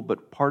people,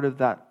 but part of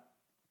that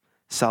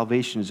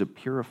salvation is a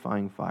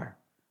purifying fire.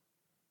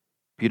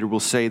 Peter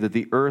will say that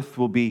the earth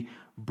will be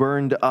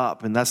burned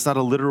up, and that's not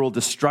a literal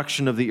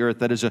destruction of the earth.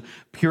 That is a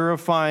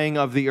purifying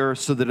of the earth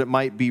so that it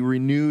might be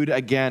renewed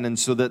again and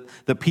so that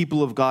the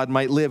people of God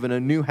might live in a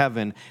new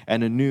heaven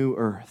and a new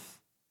earth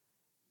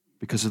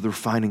because of the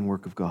refining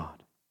work of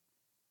God.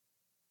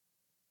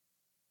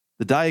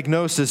 The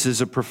diagnosis is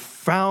a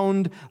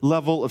profound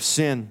level of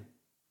sin.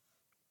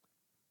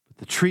 But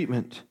the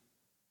treatment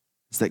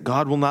is that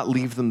God will not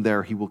leave them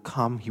there. He will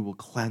come, he will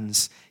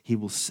cleanse, he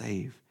will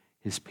save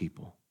his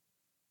people.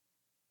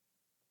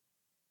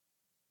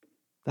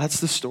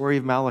 That's the story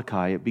of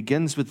Malachi. It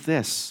begins with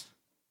this.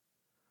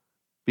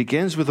 It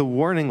begins with a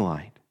warning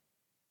light.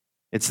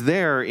 It's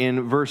there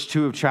in verse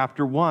 2 of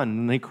chapter 1,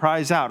 and he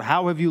cries out,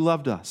 "How have you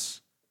loved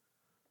us?"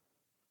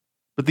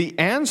 But the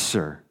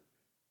answer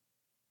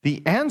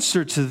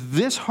to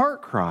this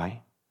heart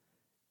cry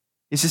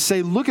is to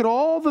say, look at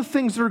all the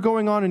things that are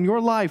going on in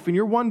your life, and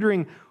you're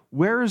wondering,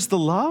 where is the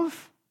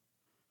love?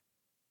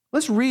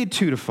 Let's read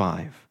 2 to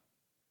 5.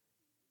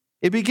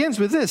 It begins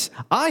with this: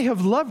 I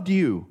have loved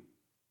you,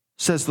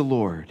 says the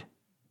Lord.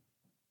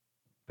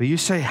 But you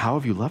say, how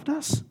have you loved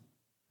us?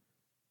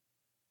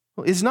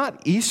 Well, is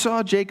not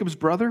Esau Jacob's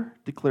brother?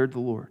 Declared the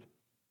Lord.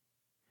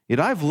 Yet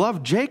I've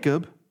loved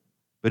Jacob,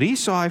 but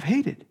Esau I've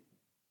hated.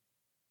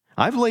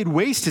 I've laid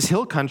waste his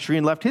hill country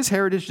and left his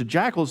heritage to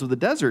jackals of the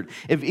desert.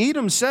 If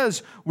Edom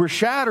says, we're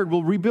shattered,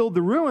 we'll rebuild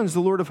the ruins, the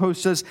Lord of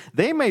hosts says,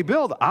 they may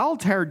build, I'll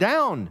tear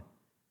down.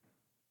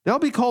 They'll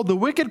be called the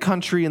wicked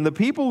country and the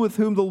people with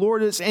whom the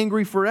Lord is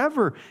angry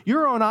forever.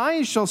 Your own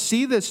eyes shall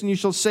see this, and you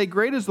shall say,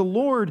 great is the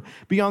Lord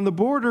beyond the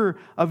border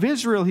of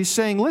Israel. He's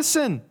saying,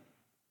 listen,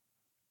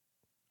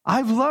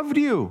 I've loved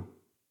you.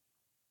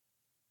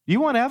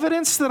 You want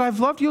evidence that I've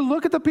loved you?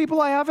 Look at the people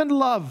I haven't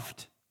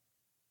loved.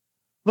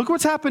 Look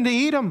what's happened to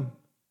Edom.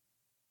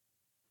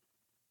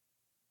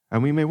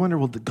 And we may wonder,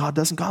 well,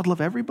 doesn't God love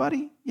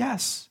everybody?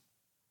 Yes.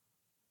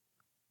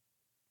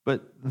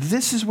 But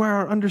this is where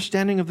our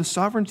understanding of the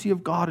sovereignty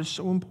of God is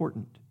so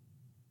important.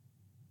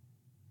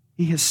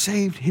 He has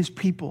saved his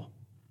people.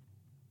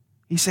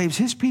 He saves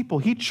his people.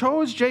 He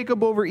chose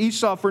Jacob over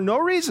Esau for no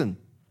reason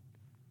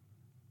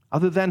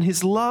other than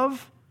his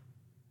love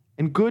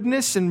and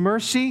goodness and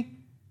mercy.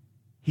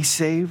 He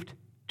saved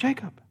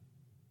Jacob.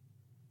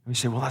 And we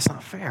say, well, that's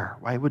not fair.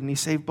 Why wouldn't he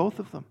save both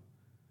of them?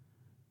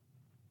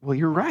 Well,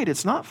 you're right,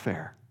 it's not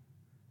fair.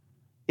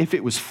 If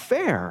it was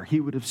fair, he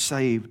would have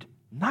saved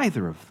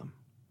neither of them.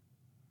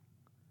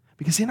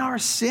 Because in our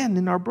sin,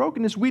 in our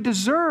brokenness, we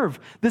deserve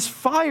this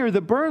fire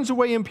that burns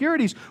away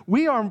impurities.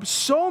 We are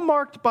so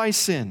marked by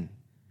sin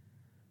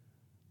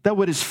that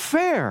what is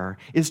fair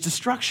is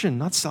destruction,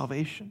 not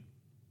salvation.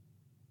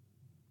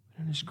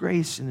 In his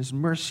grace and his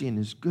mercy and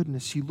his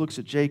goodness, he looks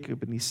at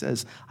Jacob and he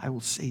says, I will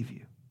save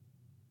you.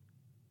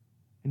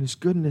 In his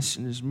goodness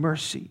and his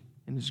mercy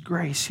and his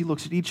grace, he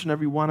looks at each and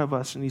every one of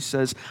us and he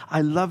says,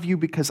 I love you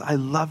because I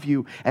love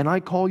you, and I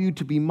call you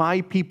to be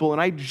my people,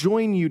 and I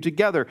join you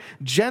together,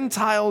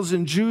 Gentiles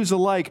and Jews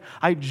alike.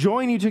 I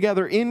join you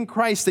together in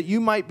Christ that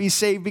you might be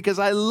saved because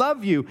I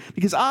love you,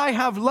 because I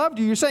have loved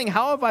you. You're saying,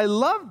 how have I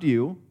loved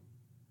you?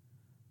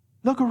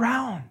 Look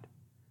around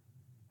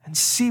and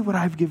see what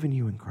I've given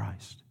you in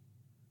Christ.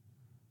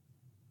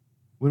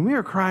 When we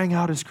are crying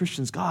out as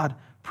Christians, God,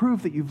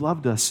 prove that you've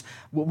loved us.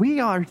 What we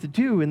are to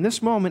do in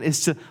this moment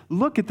is to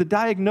look at the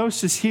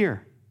diagnosis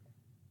here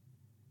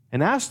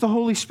and ask the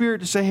Holy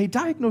Spirit to say, hey,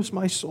 diagnose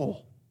my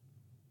soul.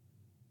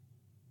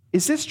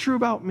 Is this true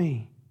about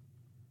me?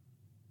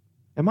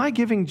 Am I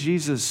giving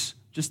Jesus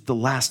just the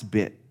last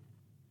bit?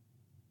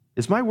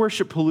 Is my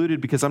worship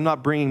polluted because I'm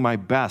not bringing my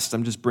best?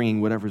 I'm just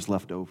bringing whatever's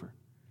left over.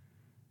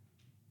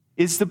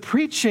 Is the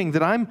preaching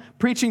that I'm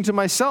preaching to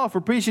myself or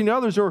preaching to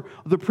others, or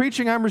the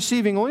preaching I'm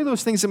receiving, only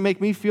those things that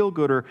make me feel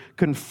good or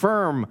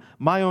confirm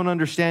my own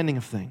understanding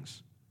of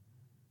things?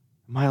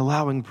 Am I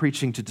allowing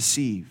preaching to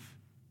deceive?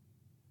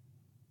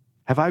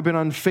 Have I been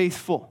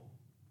unfaithful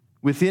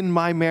within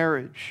my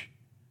marriage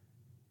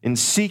in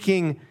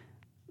seeking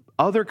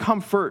other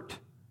comfort,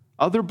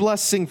 other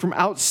blessing from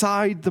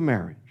outside the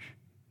marriage?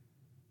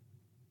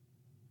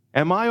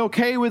 Am I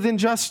okay with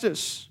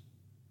injustice?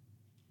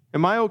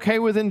 Am I okay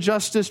with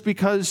injustice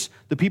because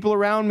the people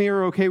around me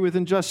are okay with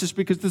injustice,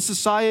 because the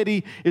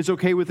society is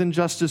okay with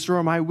injustice? Or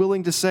am I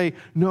willing to say,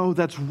 no,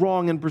 that's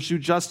wrong, and pursue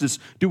justice?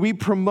 Do we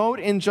promote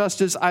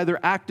injustice either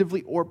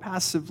actively or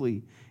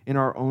passively in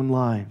our own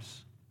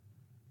lives?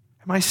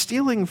 Am I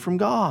stealing from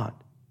God?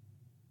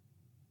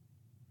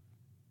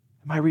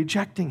 Am I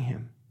rejecting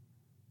him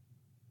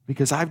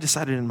because I've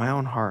decided in my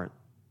own heart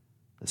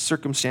that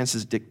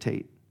circumstances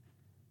dictate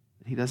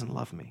that he doesn't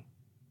love me?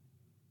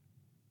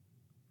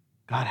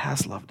 God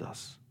has loved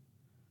us.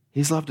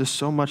 He's loved us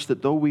so much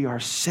that though we are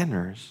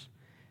sinners,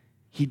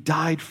 he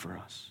died for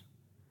us.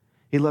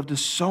 He loved us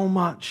so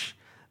much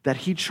that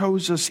he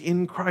chose us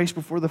in Christ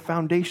before the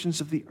foundations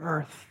of the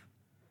earth.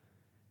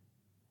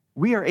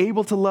 We are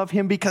able to love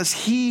him because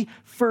he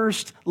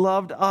first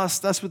loved us.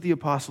 That's what the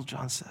Apostle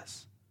John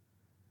says.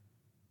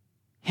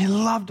 He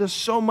loved us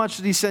so much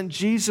that he sent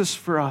Jesus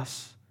for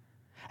us.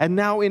 And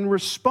now in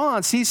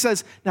response, he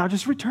says, now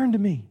just return to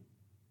me.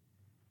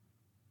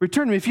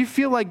 Return to me. If you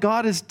feel like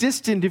God is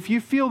distant, if you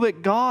feel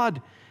that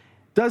God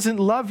doesn't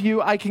love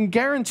you, I can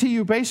guarantee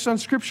you, based on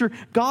Scripture,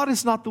 God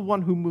is not the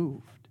one who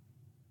moved.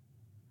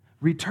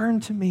 Return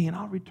to me, and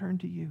I'll return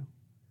to you.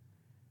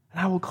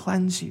 And I will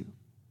cleanse you.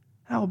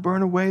 And I will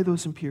burn away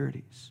those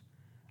impurities.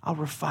 I'll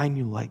refine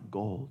you like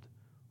gold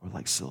or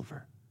like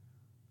silver.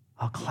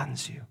 I'll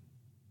cleanse you.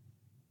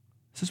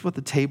 This is what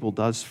the table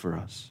does for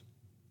us.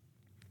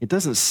 It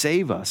doesn't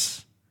save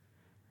us.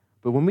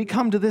 But when we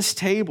come to this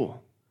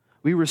table,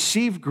 we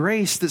receive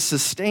grace that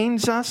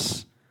sustains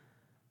us,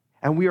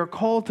 and we are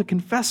called to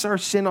confess our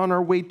sin on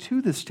our way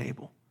to this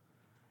table.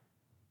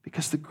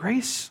 Because the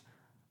grace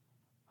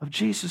of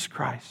Jesus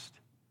Christ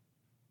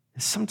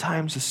is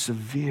sometimes a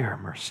severe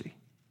mercy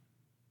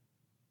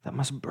that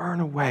must burn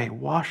away,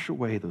 wash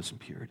away those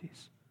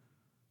impurities.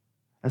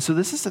 And so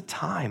this is a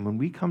time when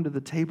we come to the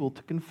table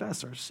to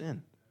confess our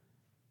sin.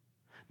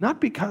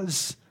 Not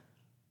because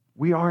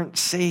we aren't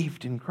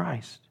saved in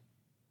Christ,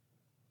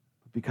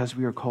 but because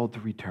we are called to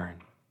return.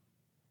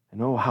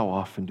 And oh, how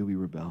often do we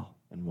rebel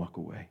and walk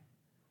away?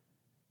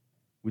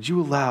 Would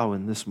you allow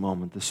in this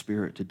moment the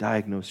Spirit to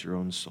diagnose your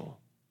own soul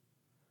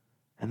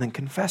and then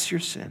confess your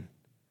sin,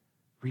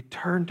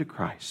 return to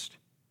Christ,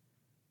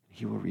 and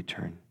He will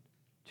return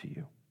to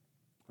you.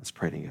 Let's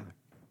pray together.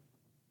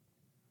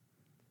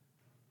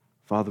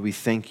 Father, we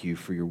thank you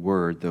for your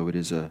word, though it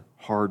is a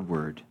hard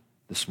word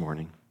this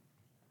morning.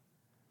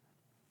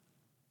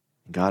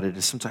 God, it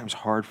is sometimes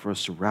hard for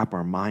us to wrap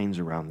our minds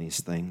around these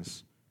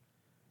things.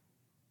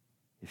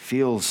 It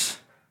feels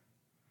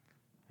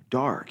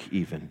dark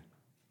even.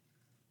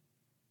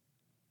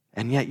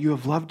 And yet you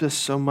have loved us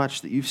so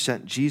much that you've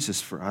sent Jesus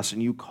for us,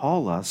 and you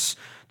call us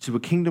to a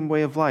kingdom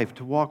way of life,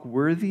 to walk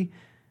worthy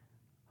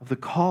of the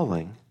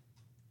calling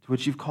to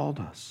which you've called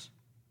us.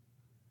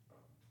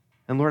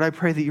 And Lord, I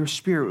pray that your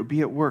Spirit would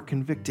be at work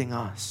convicting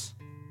us,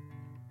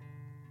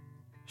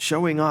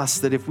 showing us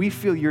that if we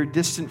feel you're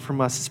distant from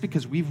us, it's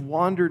because we've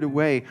wandered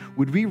away.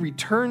 Would we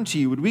return to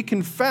you? Would we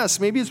confess?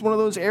 Maybe it's one of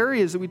those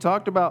areas that we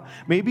talked about.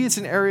 Maybe it's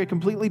an area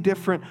completely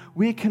different.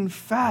 We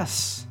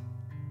confess.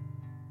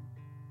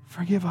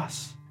 Forgive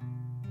us.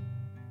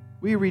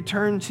 We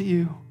return to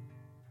you.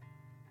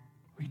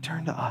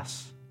 Return to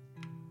us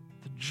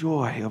the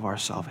joy of our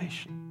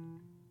salvation.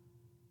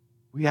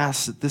 We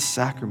ask that this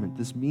sacrament,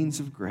 this means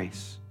of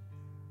grace,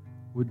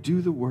 would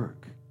do the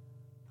work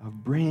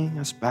of bringing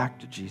us back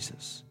to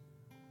Jesus,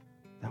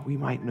 that we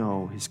might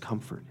know his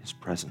comfort, his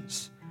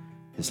presence,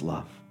 his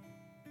love.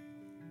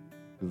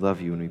 We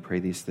love you and we pray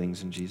these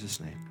things in Jesus'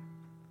 name.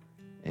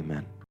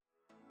 Amen.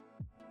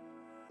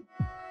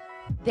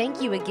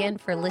 Thank you again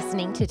for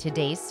listening to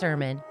today's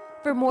sermon.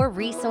 For more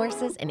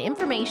resources and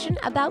information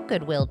about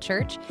Goodwill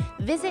Church,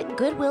 visit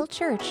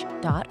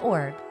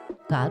goodwillchurch.org.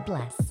 God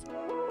bless.